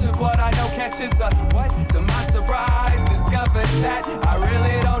much of what I know catches up. What? To my surprise, discovered that I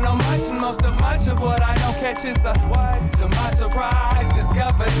really don't know much, and much of what I know catches up. What? To my surprise,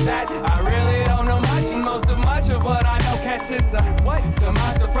 discovered that I really don't know much, and much of what I know catches up. What? To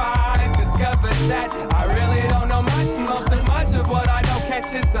my surprise, discovered that I really don't know much, and much of what I know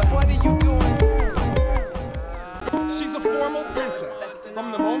catches up. What are you doing? She's a formal princess.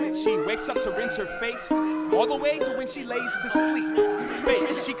 From the moment she wakes up to rinse her face, all the way to when she lays to sleep.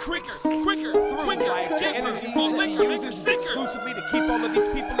 Space, she creeps through like the energy that she uses exclusively to keep all of these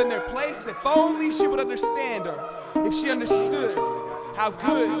people in their place. If only she would understand her. If she understood how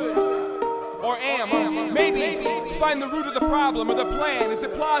good or maybe find the root of the problem or the plan. Is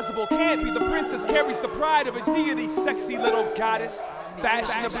it plausible? Can't be. The princess carries the pride of a deity. Sexy little goddess,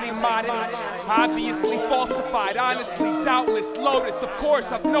 fashionably modest, obviously falsified, honestly doubtless. Lotus, of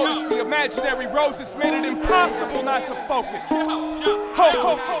course, I've noticed the imaginary roses made it impossible not to focus.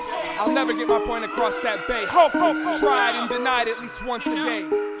 Hope, I'll never get my point across that bay. Hopeless, tried and denied at least once a day.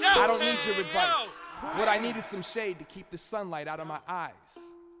 I don't need your advice. What I need is some shade to keep the sunlight out of my eyes.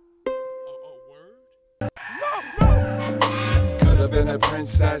 Could have been a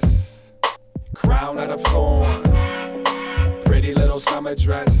princess, crown out of thorn, pretty little summer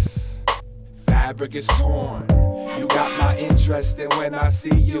dress, fabric is torn. You got my interest, and when I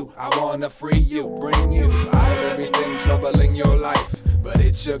see you, I wanna free you, bring you out of everything troubling your life. But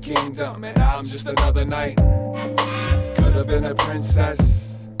it's your kingdom, and I'm just another knight. Could have been a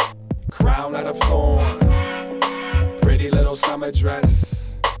princess, crown out of thorn, pretty little summer dress,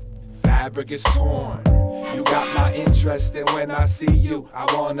 fabric is torn. You got my interest, and when I see you, I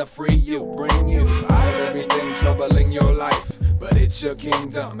wanna free you, bring you out of everything troubling your life. But it's your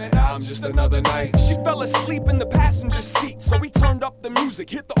kingdom, and I'm just another knight. She fell asleep in the passenger seat, so we turned up the music,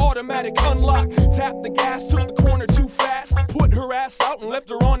 hit the automatic unlock, tapped the gas, took the corner too fast, put her ass out and left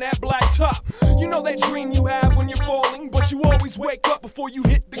her on that black top. You know that dream you have when you're falling, but you always wake up before you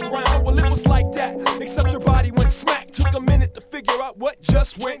hit the ground. Well, it was like that, except her body went smack. Took a minute to figure out what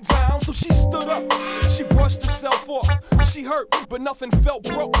just went down, so she stood up, she brushed herself off. She hurt, but nothing felt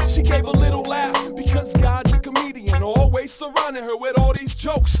broke. She gave a little laugh, because God's a comedian, always surrounding her with all these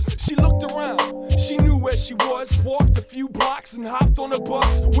jokes. She looked around, she knew where she was, walked a few blocks and hopped on a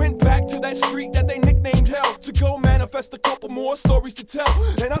bus, went back to that street that they nicknamed Hell, to go manifest a couple more stories to tell.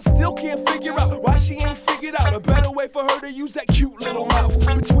 And I still can't figure out why she ain't figured out a better way for her to use that cute little mouth.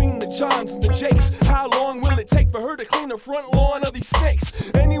 Between the Johns and the Jakes, how long will it take for her to clean the front lawn of these snakes?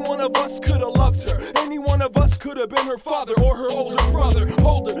 Any one of us could have loved her, any one of us could have been her father or her older brother.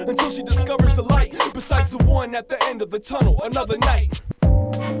 Hold her until she discovers the light, besides the one at the end of the tunnel, another night.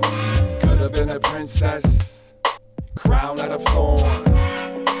 Could have been a princess, crown out of thorn,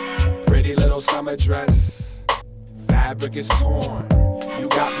 pretty little summer dress, fabric is torn. You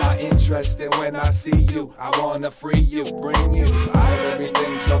got my interest, and when I see you, I wanna free you, bring you out of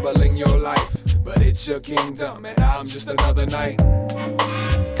everything troubling your life. But it's your kingdom, and I'm just another knight.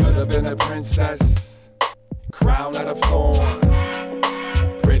 Could have been a princess, crown out of thorn,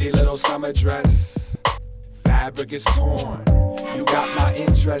 pretty little summer dress, fabric is torn. You got my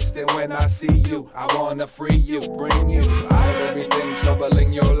interest, and when I see you, I wanna free you, bring you out of everything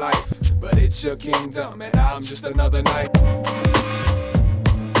troubling your life. But it's your kingdom, and I'm just another knight.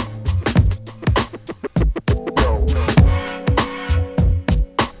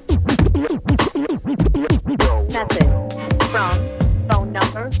 Message from phone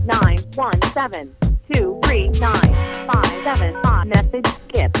number 917-239-575. Message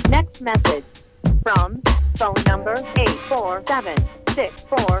skip. Next message from phone number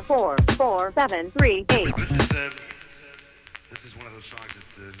 847-644-4738. This is one of those songs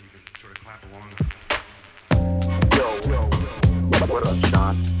that you can sort of clap along. Yo, what up,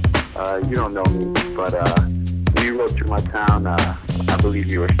 Sean? You don't know me, but when you rode through my town, I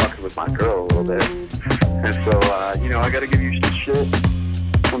believe you were fucking with my girl a little bit. And so, I gotta give you some shit.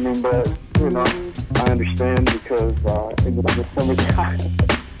 I mean, but, I understand because in the summertime,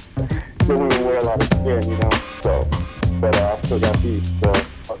 you don't even wear a lot of skin, so, but I still got beef, so,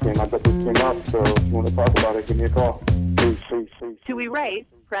 okay, my budget came up, so if you want to talk about it, give me a call. Please. To erase,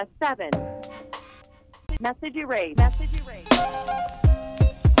 press 7. Message erase. Message erase.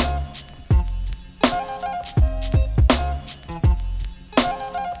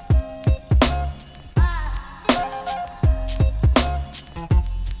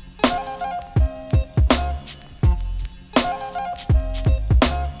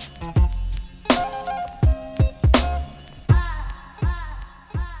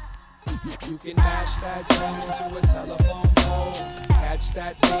 You can dash that dream into a telephone pole, catch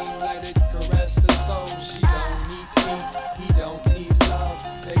that beam, let it caress the soul. She don't need heat, he don't need love.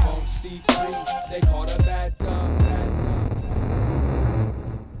 They won't see free, they caught a bad dog.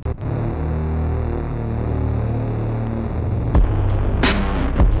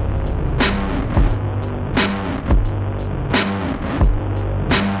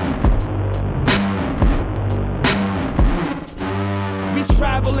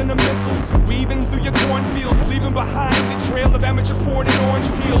 Travel in a missile, weaving through your cornfields, leaving behind the trail of amateur porn and orange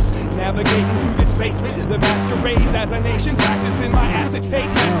peels. Navigating through this basement, the masquerades as a nation, practicing my acetate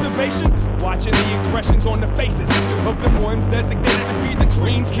master observation, watching the expressions on the faces of the ones designated to be the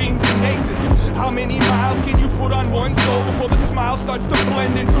queens, kings, and aces. How many miles can you put on one soul before the smile starts to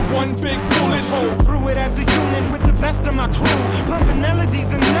blend into one big bullet hole? Through it as a unit with the best of my crew, pumping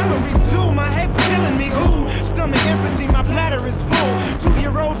melodies and memories too. My head's killing me, ooh. Stomach empty, my bladder is full.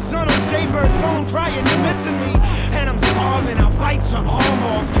 2-year-old son on Jaybird phone crying, you're missing me. And I'm starving, I'll bite your arm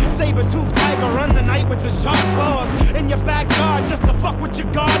off. Saber-toothed tiger, run the night with the sharp claws. In your backyard, just to fuck with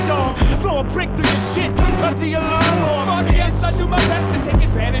your guard dog. Throw a brick through your shit, don't cut the alarm off. Fuck yes, I do my best to take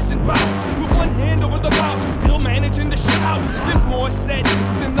advantage and bounce. With one hand over the mouth, still managing to shout. There's more said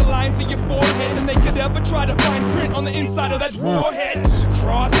within the lines of your forehead than they could ever try to find print on the inside of that warhead.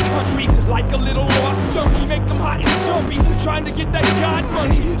 Cross country, like a little lost junkie, make them hot and jumpy, trying to get that God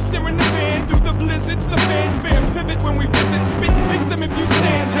money. Steering the van through the blizzards, the fanfare pivot when we visit, spit victim if you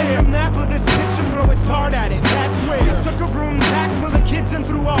stand there. Take a map of this bitch and throw a dart at it, that's where. We took a room back full of kids and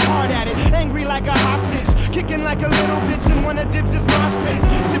threw our heart at it. Angry like a hostage, kicking like a little bitch and one of Dibs' mosh pits.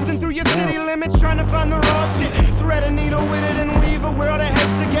 Sifting through your city limits, trying to find the raw shit. Thread a needle with it and weave a world of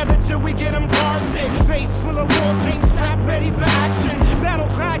heads together till we get them car sick. Face full of war paint, strap ready for action. Battle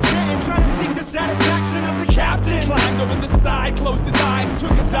cry chanting, trying to seek the satisfaction of the captain. Climbed over the side, closed his eyes,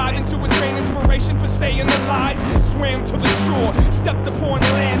 took a dive into his main inspiration for staying alive. Swam to the shore, stepped upon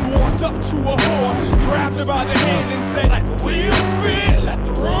land, walked up to a whore, grabbed her by the hand and said, let the wheels spin, let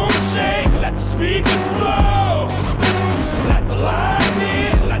the room shake, let the speakers blow, let the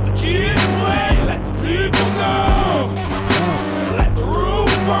lightning, let the kids play, let the people know, let the roof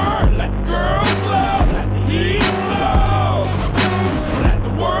burn, let the girls love, let the heat flow, let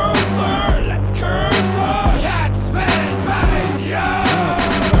the world turn, let the curves hug, cats, fan, bass, yo.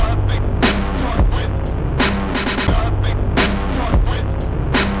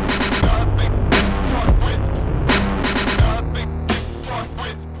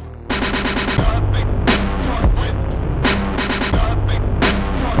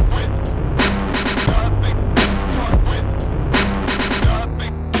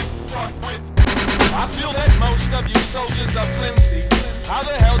 Soldiers are flimsy. How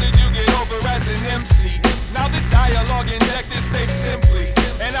the hell did you get over as an MC? Now the dialogue injected stays simply,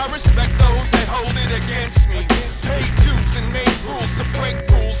 and I respect those that hold it against me. Paid dues and made rules to break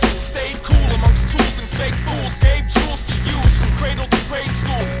rules. Stayed cool amongst tools and fake fools. Gave jewels to use from cradle to grade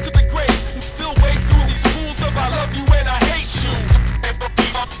school to the grave, and still wade through these pools of I love you and I hate you.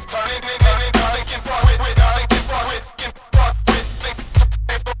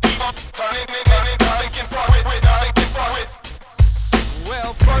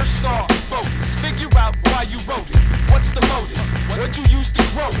 Well, first off, focus. Figure out why you wrote it. What's the motive? What you used to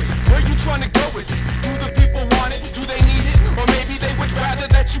grow it? Where you trying to go with it? Do the people want it? Do they need it? Or maybe they would rather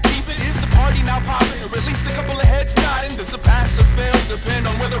that you keep it? Is the party now popping? Or at least a couple of heads nodding? Does a pass or fail depend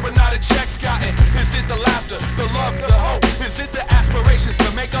on whether or not a check's gotten? Is it the laughter, the love, the hope? Is it the aspirations to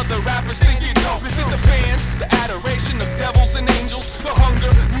make other rappers think you dope? Is it the fans, the adoration of devils and angels? The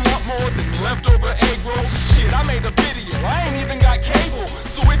hunger, you want more than leftover egg rolls? Shit, I made a video, I ain't even got cable.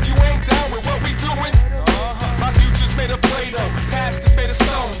 So if you ain't down with what we doing, my future's made of Play-Doh, past is made of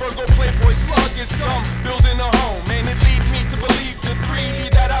stone. Virgo playboy slug is dumb, building a home. And it lead me to believe the 3D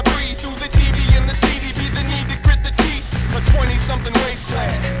that I breathe through the TV and the CD be the need to grit the teeth. A 20-something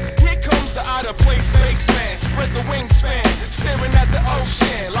wasteland. Here comes the out of place spaceman. Spread the wingspan, staring at the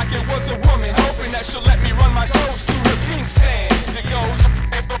ocean like it was a woman, hoping that she'll let me run my toes through her pink sand. It goes,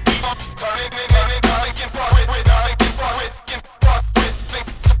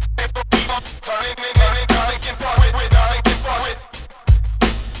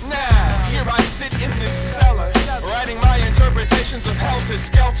 now, here I sit in this cellar, writing my interpretations of helter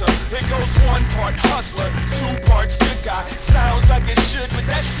skelter. It goes 1 part hustler, 2 parts good guy. Sounds like it should, but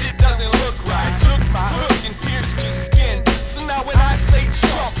that shit doesn't look right. Took my hook and pierced your skin. So now when I say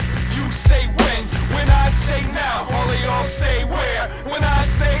jump, you say when. When I say now, all of y'all say where. When I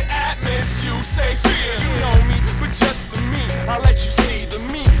say atmos, you say fear. You know me, but just the me. I'll let you see the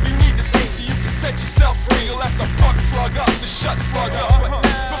me you need to see so you can set yourself free. You'll have to fuck slug up, the shut slug up.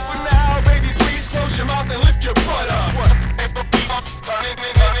 But for now, baby, please close your mouth and lift your butt up.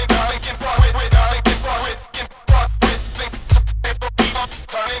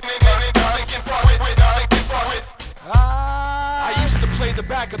 I used to play the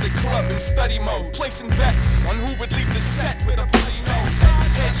back of the club in study mode, placing bets on who would leave the set with a bloody nose.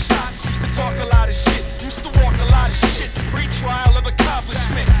 Headshots, used to talk a lot of shit, used to walk a lot of shit. Pre-trial of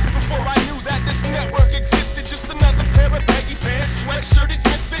accomplishment. Before I knew that this network existed, just another pair of baggy pants, sweatshirted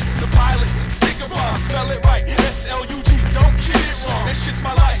misfit. The pilot, sticker bomb, spell it right, S-L-U-G, don't get it wrong. That shit's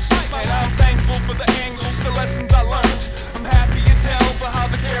my life, and I'm thankful for the angles, the lessons I learned. I'm happy as hell for how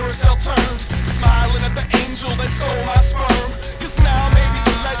the carousel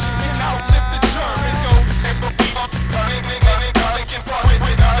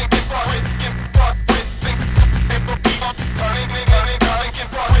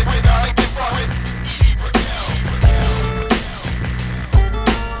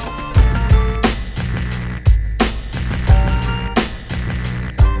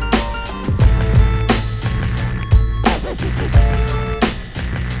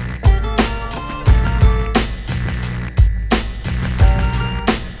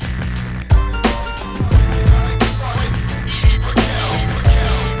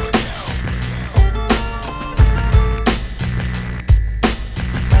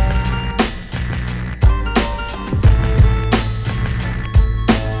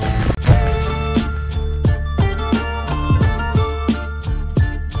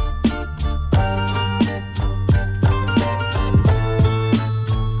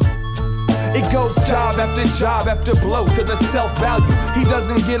It goes job after blow to the self-value. He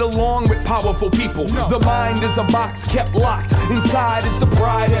doesn't get along with powerful people. The mind is a box kept locked. Inside is the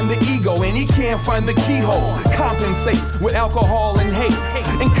pride and the ego, and he can't find the keyhole. Compensates with alcohol and hate,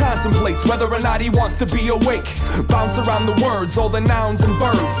 and contemplates whether or not he wants to be awake. Bounce around the words, all the nouns and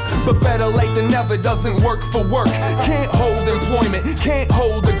verbs, but better late than never doesn't work for work. Can't hold employment, can't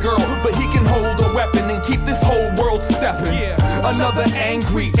hold a girl, but he can hold a weapon and keep this whole world stepping. Another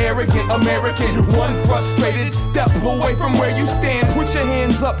angry, arrogant American, one frustrated step away from where you stand. Put your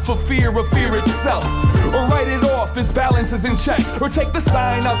hands up for fear of fear itself, or write it off as balance is in check, or take the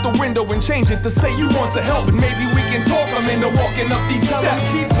sign out the window and change it to say you want to help, and maybe we can talk them into walking up these steps.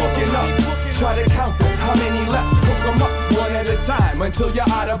 Keep looking up, try to count them, how many left, hook them up one at a time until you're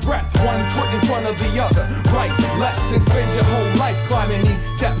out of breath. One foot in front of the other, right, left, and spend your whole life climbing these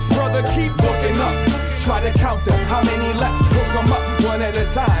steps. Brother, keep looking up, try to count them, how many left, hook them up one at a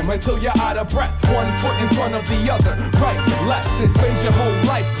time until you're out of breath. One foot in front of the other, right, left, and spend your whole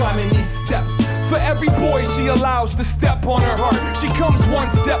life climbing these steps. For every boy she allows to step on her heart, she comes one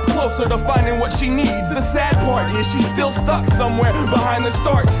step closer to finding what she needs. The sad part is she's still stuck somewhere behind the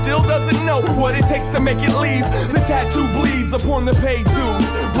start, still doesn't know what it takes to make it leave. The tattoo bleeds upon the paid dues.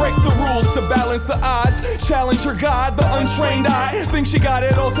 Break the rules to balance the odds, challenge her God. The untrained eye thinks she got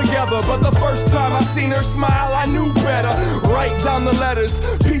it all together, but the first time I seen her smile I knew better. Write down the letters,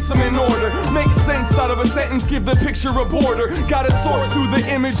 piece them in order, make sense out of a sentence, give the picture a border. Gotta sort through the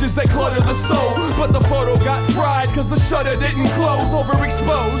images that clutter the soul, but the photo got fried cause the shutter didn't close.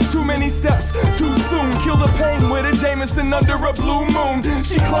 Overexposed, too many steps, too soon. Kill the pain with a Jameson under a blue moon.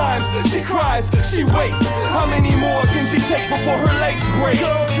 She climbs, she cries, she waits. How many more can she take before her legs break?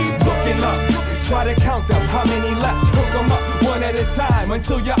 Girl, keep looking up, try to count them, how many left, hook them up one at a time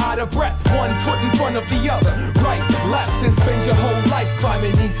until you're out of breath. One foot in front of the other, right, left, and spend your whole life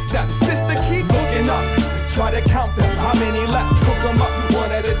climbing these steps. Sister, keep looking up, try to count them, how many left, hook them up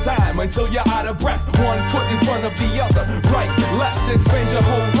one at a time until you're out of breath. One foot in front of the other, right, left, and spend your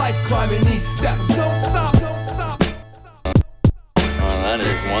whole life climbing these steps. Don't stop, don't stop. Oh, that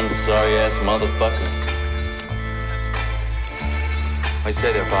is one sorry ass motherfucker. What do you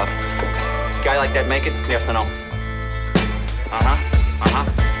say there, Bob? Does a guy like that make it? Yes or no? I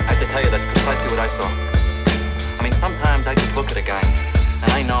have to tell you, that's precisely what I saw. I mean, sometimes I just look at a guy,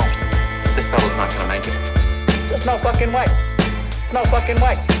 and I know this fellow's not gonna make it. There's no fucking way. No fucking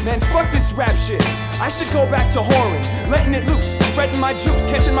way. Man, fuck this rap shit. I should go back to whoring, letting it loose, spreading my juice,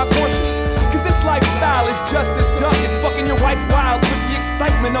 catching my portions. Cause this lifestyle is just as dumb as fucking your wife wild with the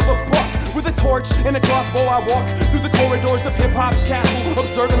excitement of a buck. With a torch and a crossbow I walk through the corridors of hip-hop's castle,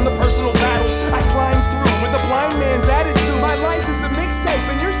 observing the personal battles I climb through with a blind man's attitude. My life is a mixtape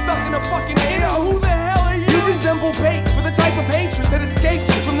and you're stuck in a fucking interlude. Who the hell are you? You resemble bait for the type of hatred that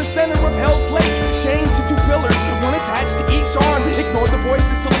escaped from the center of Hell's Lake. Chained to two pillars, one attached to each arm. Ignore the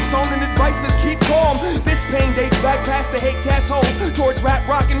voices till its own and advices keep calm. This pain dates back past the hate cats hold towards rap,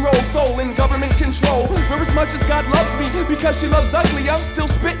 rock and roll, soul and government control. For as much as God loves me because she loves ugly, I'm still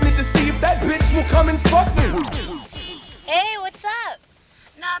spitting it to see if that bitch will come and fuck me. Hey, what's up?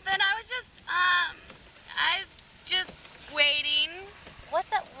 Nothing. I was just waiting. What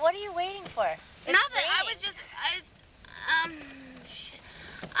are you waiting for? It's Nothing. raining. Shit.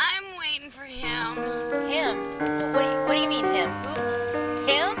 I'm waiting for him. Him? What do you mean him? Who?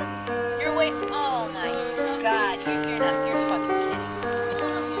 Him? You're waiting. Oh my God! You're fucking kidding.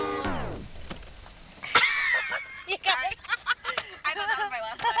 You got it. I thought that was my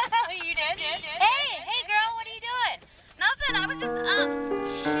last time. You did? Hey, girl, what are you doing? Nothing. I was just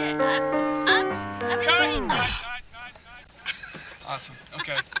shit. I'm just waiting. Awesome.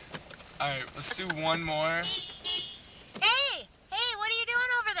 Okay. All right. Let's do one more. Hey, what are you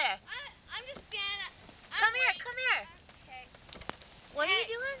doing over there? I'm just standing. Come here. Okay. What are you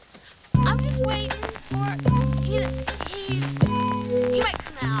doing? I'm just waiting for. He might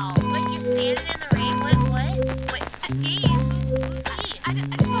come out. Like you standing in the rain? What? He? Who's he? I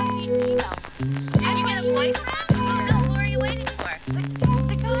just want to see you know. Did you get a boyfriend? No. Who are you waiting for?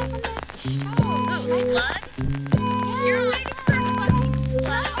 The guy from the show. Who? Slug? Yeah. You're waiting for a fucking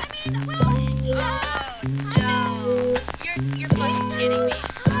slug? You're fucking kidding me.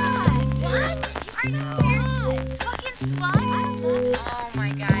 What? Are you serious? Fucking slug? Oh my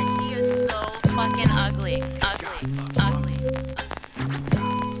God, he is so fucking ugly. Ugly.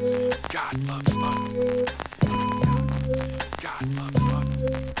 God loves ugly. God loves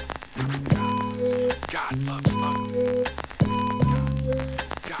ugly. God loves ugly. God loves ugly.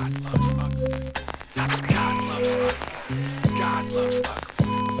 God loves ugly. God loves ugly.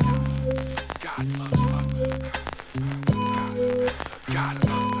 God loves ugly. God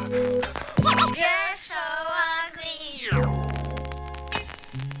loves ugly.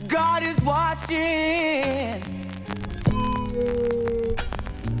 watching.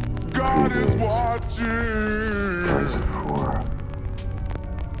 God is watching. What is it for?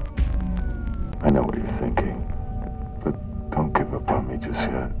 I know what you're thinking, but don't give up on me just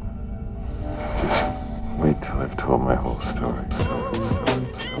yet. Just wait till I've told my whole story.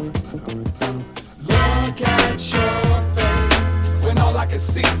 Look at your face when all I could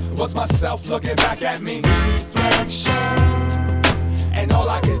see was myself looking back at me. Reflection, and all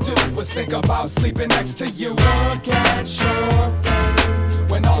I could do was think about sleeping next to you. Look at your face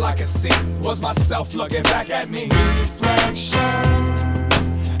when all I could see was myself looking back at me. Reflection,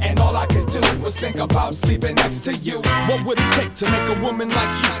 and all I could do was think about sleeping next to you. What would it take to make a woman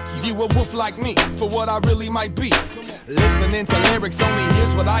like you a wolf like me, for what I really might be? Listening to lyrics only,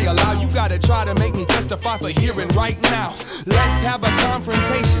 here's what I allow. You gotta try to make me testify for hearing right now. Let's have a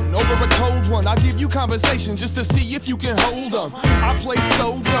confrontation over a cold one. I'll give you conversation just to see if you can hold them. I play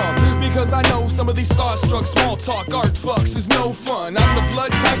so dumb because I know some of these starstruck small talk art fucks is no fun. I'm the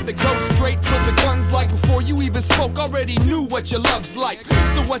blood type that goes straight for the guns, like before you even spoke, already knew what your love's like.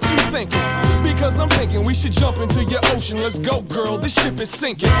 So what you thinking? Because I'm thinking we should jump into your ocean. Let's go, girl, this ship is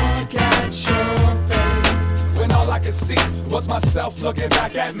sinking. Look at your face when all I could see was myself looking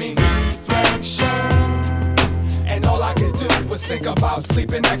back at me. Reflection, and all I could do was think about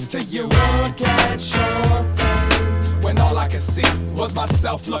sleeping next to you. Look at your face when all I could see was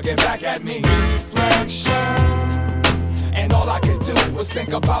myself looking back at me. Reflection, and all I could do was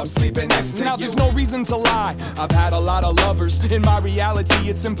think about sleeping next to you. Now there's no reason to lie, I've had a lot of lovers. In my reality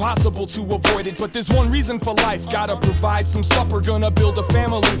it's impossible to avoid it, but there's one reason for life. Gotta provide some supper, gonna build a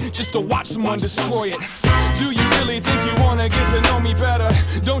family just to watch someone destroy it. Do you really think you wanna get to know me better?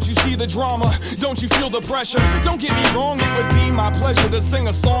 Don't you see the drama? Don't you feel the pressure? Don't get me wrong, it would be my pleasure to sing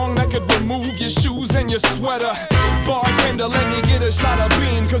a song that could remove your shoes and your sweater. Bartender, let me get a shot of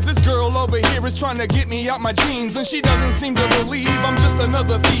bean, cause this girl over here is trying to get me out my jeans, and she doesn't seem to believe I'm just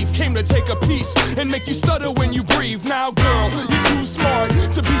another thief. Came to take a piece and make you stutter when you breathe. Now girl, you're too smart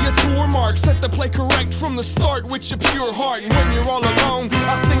to be a tour mark. Set the play correct from the start with your pure heart. And when you're all alone,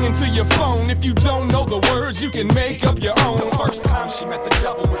 I sing into your phone. If you don't know the words, you can make up your own. The first time she met the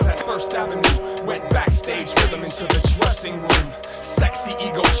devil was at First Avenue. Went backstage with him into the dressing room. Sexy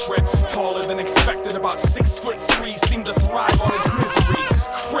ego trip, taller than expected, about 6'3", seemed to thrive on his misery.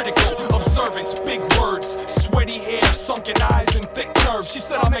 Critical, observant, big words, sweaty hair, sunken eyes, and thick nerves. She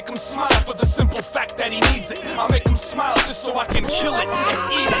said I'll make him smile for the simple fact that he needs it. I'll make him smile just so I can kill it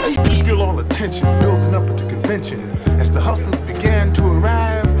and eat it. You can feel all the tension building up at the convention as the hustlers began to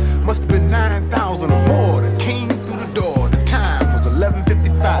arrive. Must have been 9,000 or more that came through the door. The time was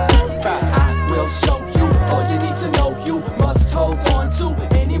 11:55. I will show you all you need to know. You must hold on to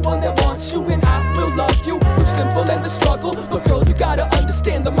anyone that wants you, and I will love you through simple and the struggle. But girl, you gotta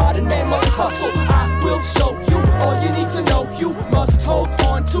understand the modern man must hustle. I will show you all you need to know. You must hold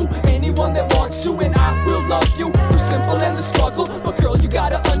on to anyone that wants you, and I will love you through simple and the struggle. But girl, you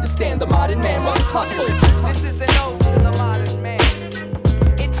gotta understand the modern man must hustle. This is an ode to the modern man.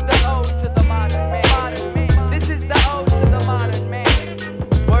 It's the ode to the modern man. This is the ode to the modern man.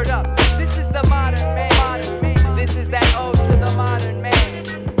 Word up. This is the modern man. This is that ode to the modern man.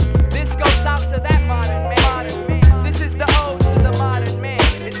 This goes out to that modern man. This is the ode to the modern man.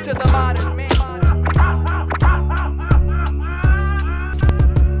 It's to the modern man.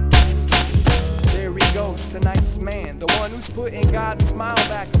 There he goes, tonight's man, the one who's putting God's smile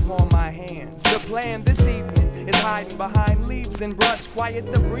back upon my hands. The plan this evening is hiding behind leaves and brush.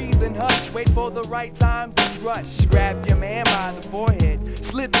 Quiet the breathe and hush. Wait for the right time, then rush. Grab your man by the forehead,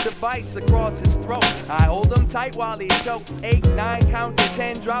 slid the device across his throat. I hold him tight while he chokes. 8, 9, count to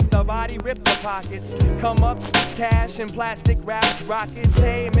 10, drop the body, rip the pockets. Come ups, cash and plastic wrapped rockets.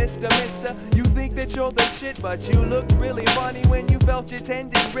 Hey, mister, you think that you're the shit, but you looked really funny when you felt your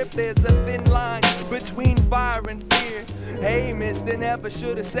tendon rip. There's a thin line between fire and fear. Hey, mister, never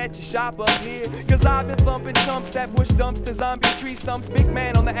should've set your shop up here, cause I've been thumping chumps that push dumps to zombie tree stumps. Big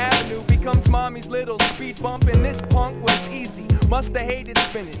man on the avenue becomes mommy's little speed bump, and this punk was easy. Musta hated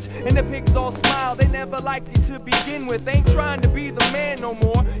spinach, and the pigs all smile. They never liked you to begin with. Ain't trying to be the man no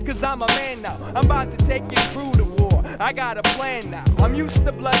more, cause I'm a man now. I'm about to take you through the war. I got a plan now. I'm used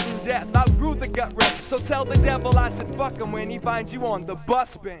to blood and death. Outgrew the gut wrench. So tell the devil I said fuck him when he finds you on the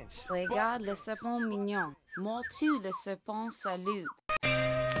bus bench. Regarde le serpent mignon. Moi tu le serpent salue.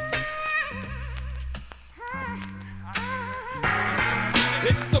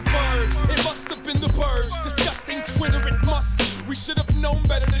 It's the bird, it must have been the bird. Disgusting critter, it must. We should have known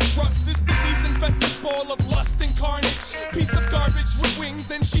better than trust this disease-infested ball of lust and carnage. Piece of garbage with wings,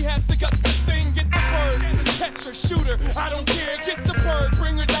 and she has the guts to sing. Get the bird, catch her, shoot her, I don't care. Get the bird,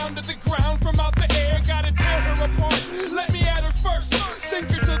 bring her down to the ground.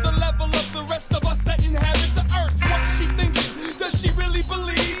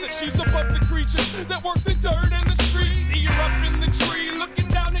 She's above the creatures that work the dirt and the streets. See her up in the tree, looking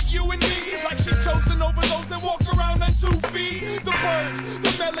down at you and me, like she's chosen over those that walk around on 2 feet. The bird,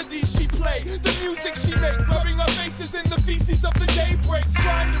 the melodies she play, the music she make, rubbing our faces in the feces of the daybreak,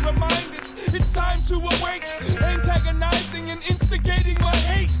 trying to remind us it's time to awake, antagonizing and instigating my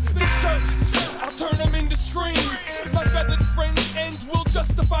hate. The chirps, I'll turn them into screams. My feathered friend's end will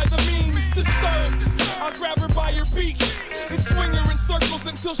justify the means. Disturbed, I'll grab her by her beak and swing her in circles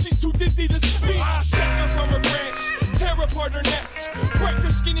until she's too dizzy to speak. I'll shake her from her branch, tear apart her nest, break her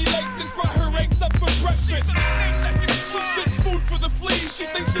skinny legs and fry her eggs up for breakfast. She's just food for the fleas. She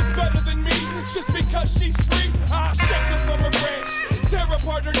thinks she's better than me just because she's free. I'll shake her from her branch, tear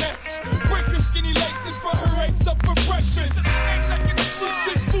apart her nest, break her skinny legs and fry her eggs up for breakfast.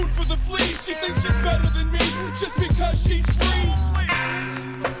 She's just food for the fleas. She thinks she's better than me just because she's free.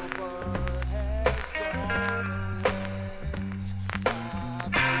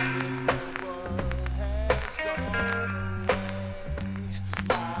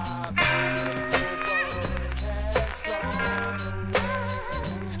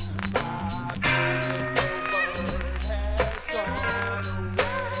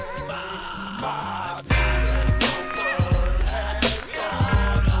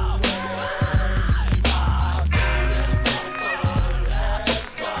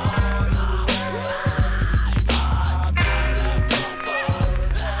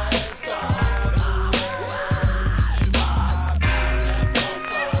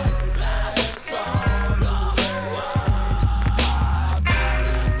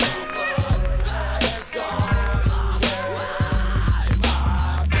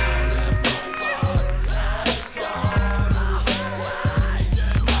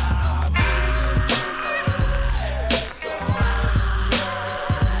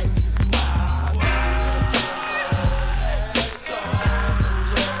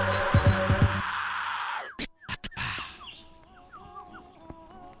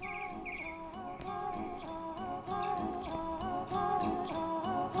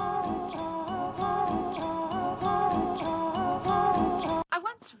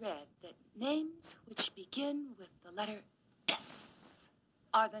 Names which begin with the letter S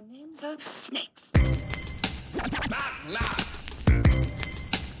are the names of snakes.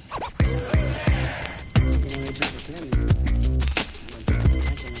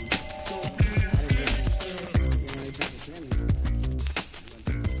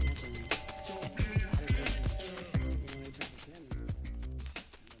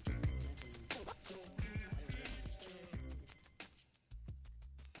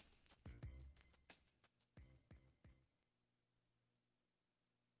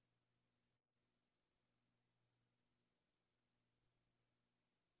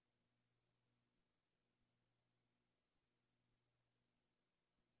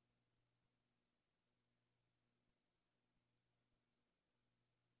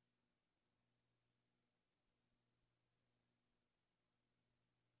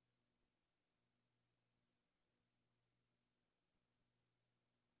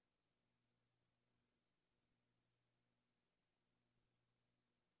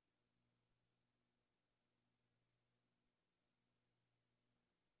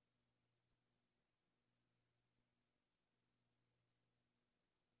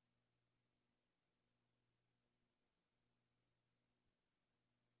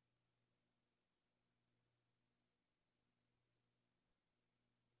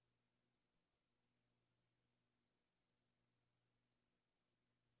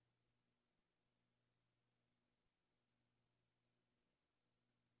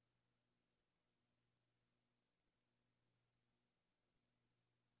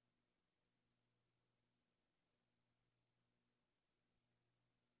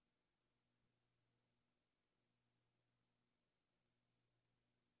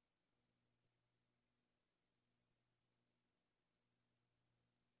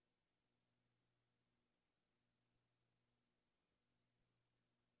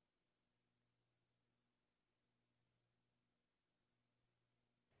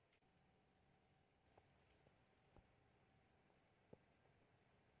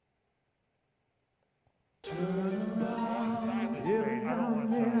 Turn around, every now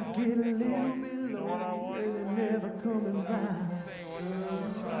and then I get a little bit lonely, baby, never coming round.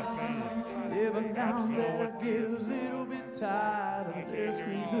 Every now and then I get a little bit tired of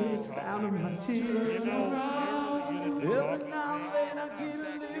listening to the sound of my tears. Every now and then I get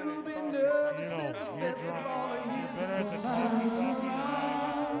a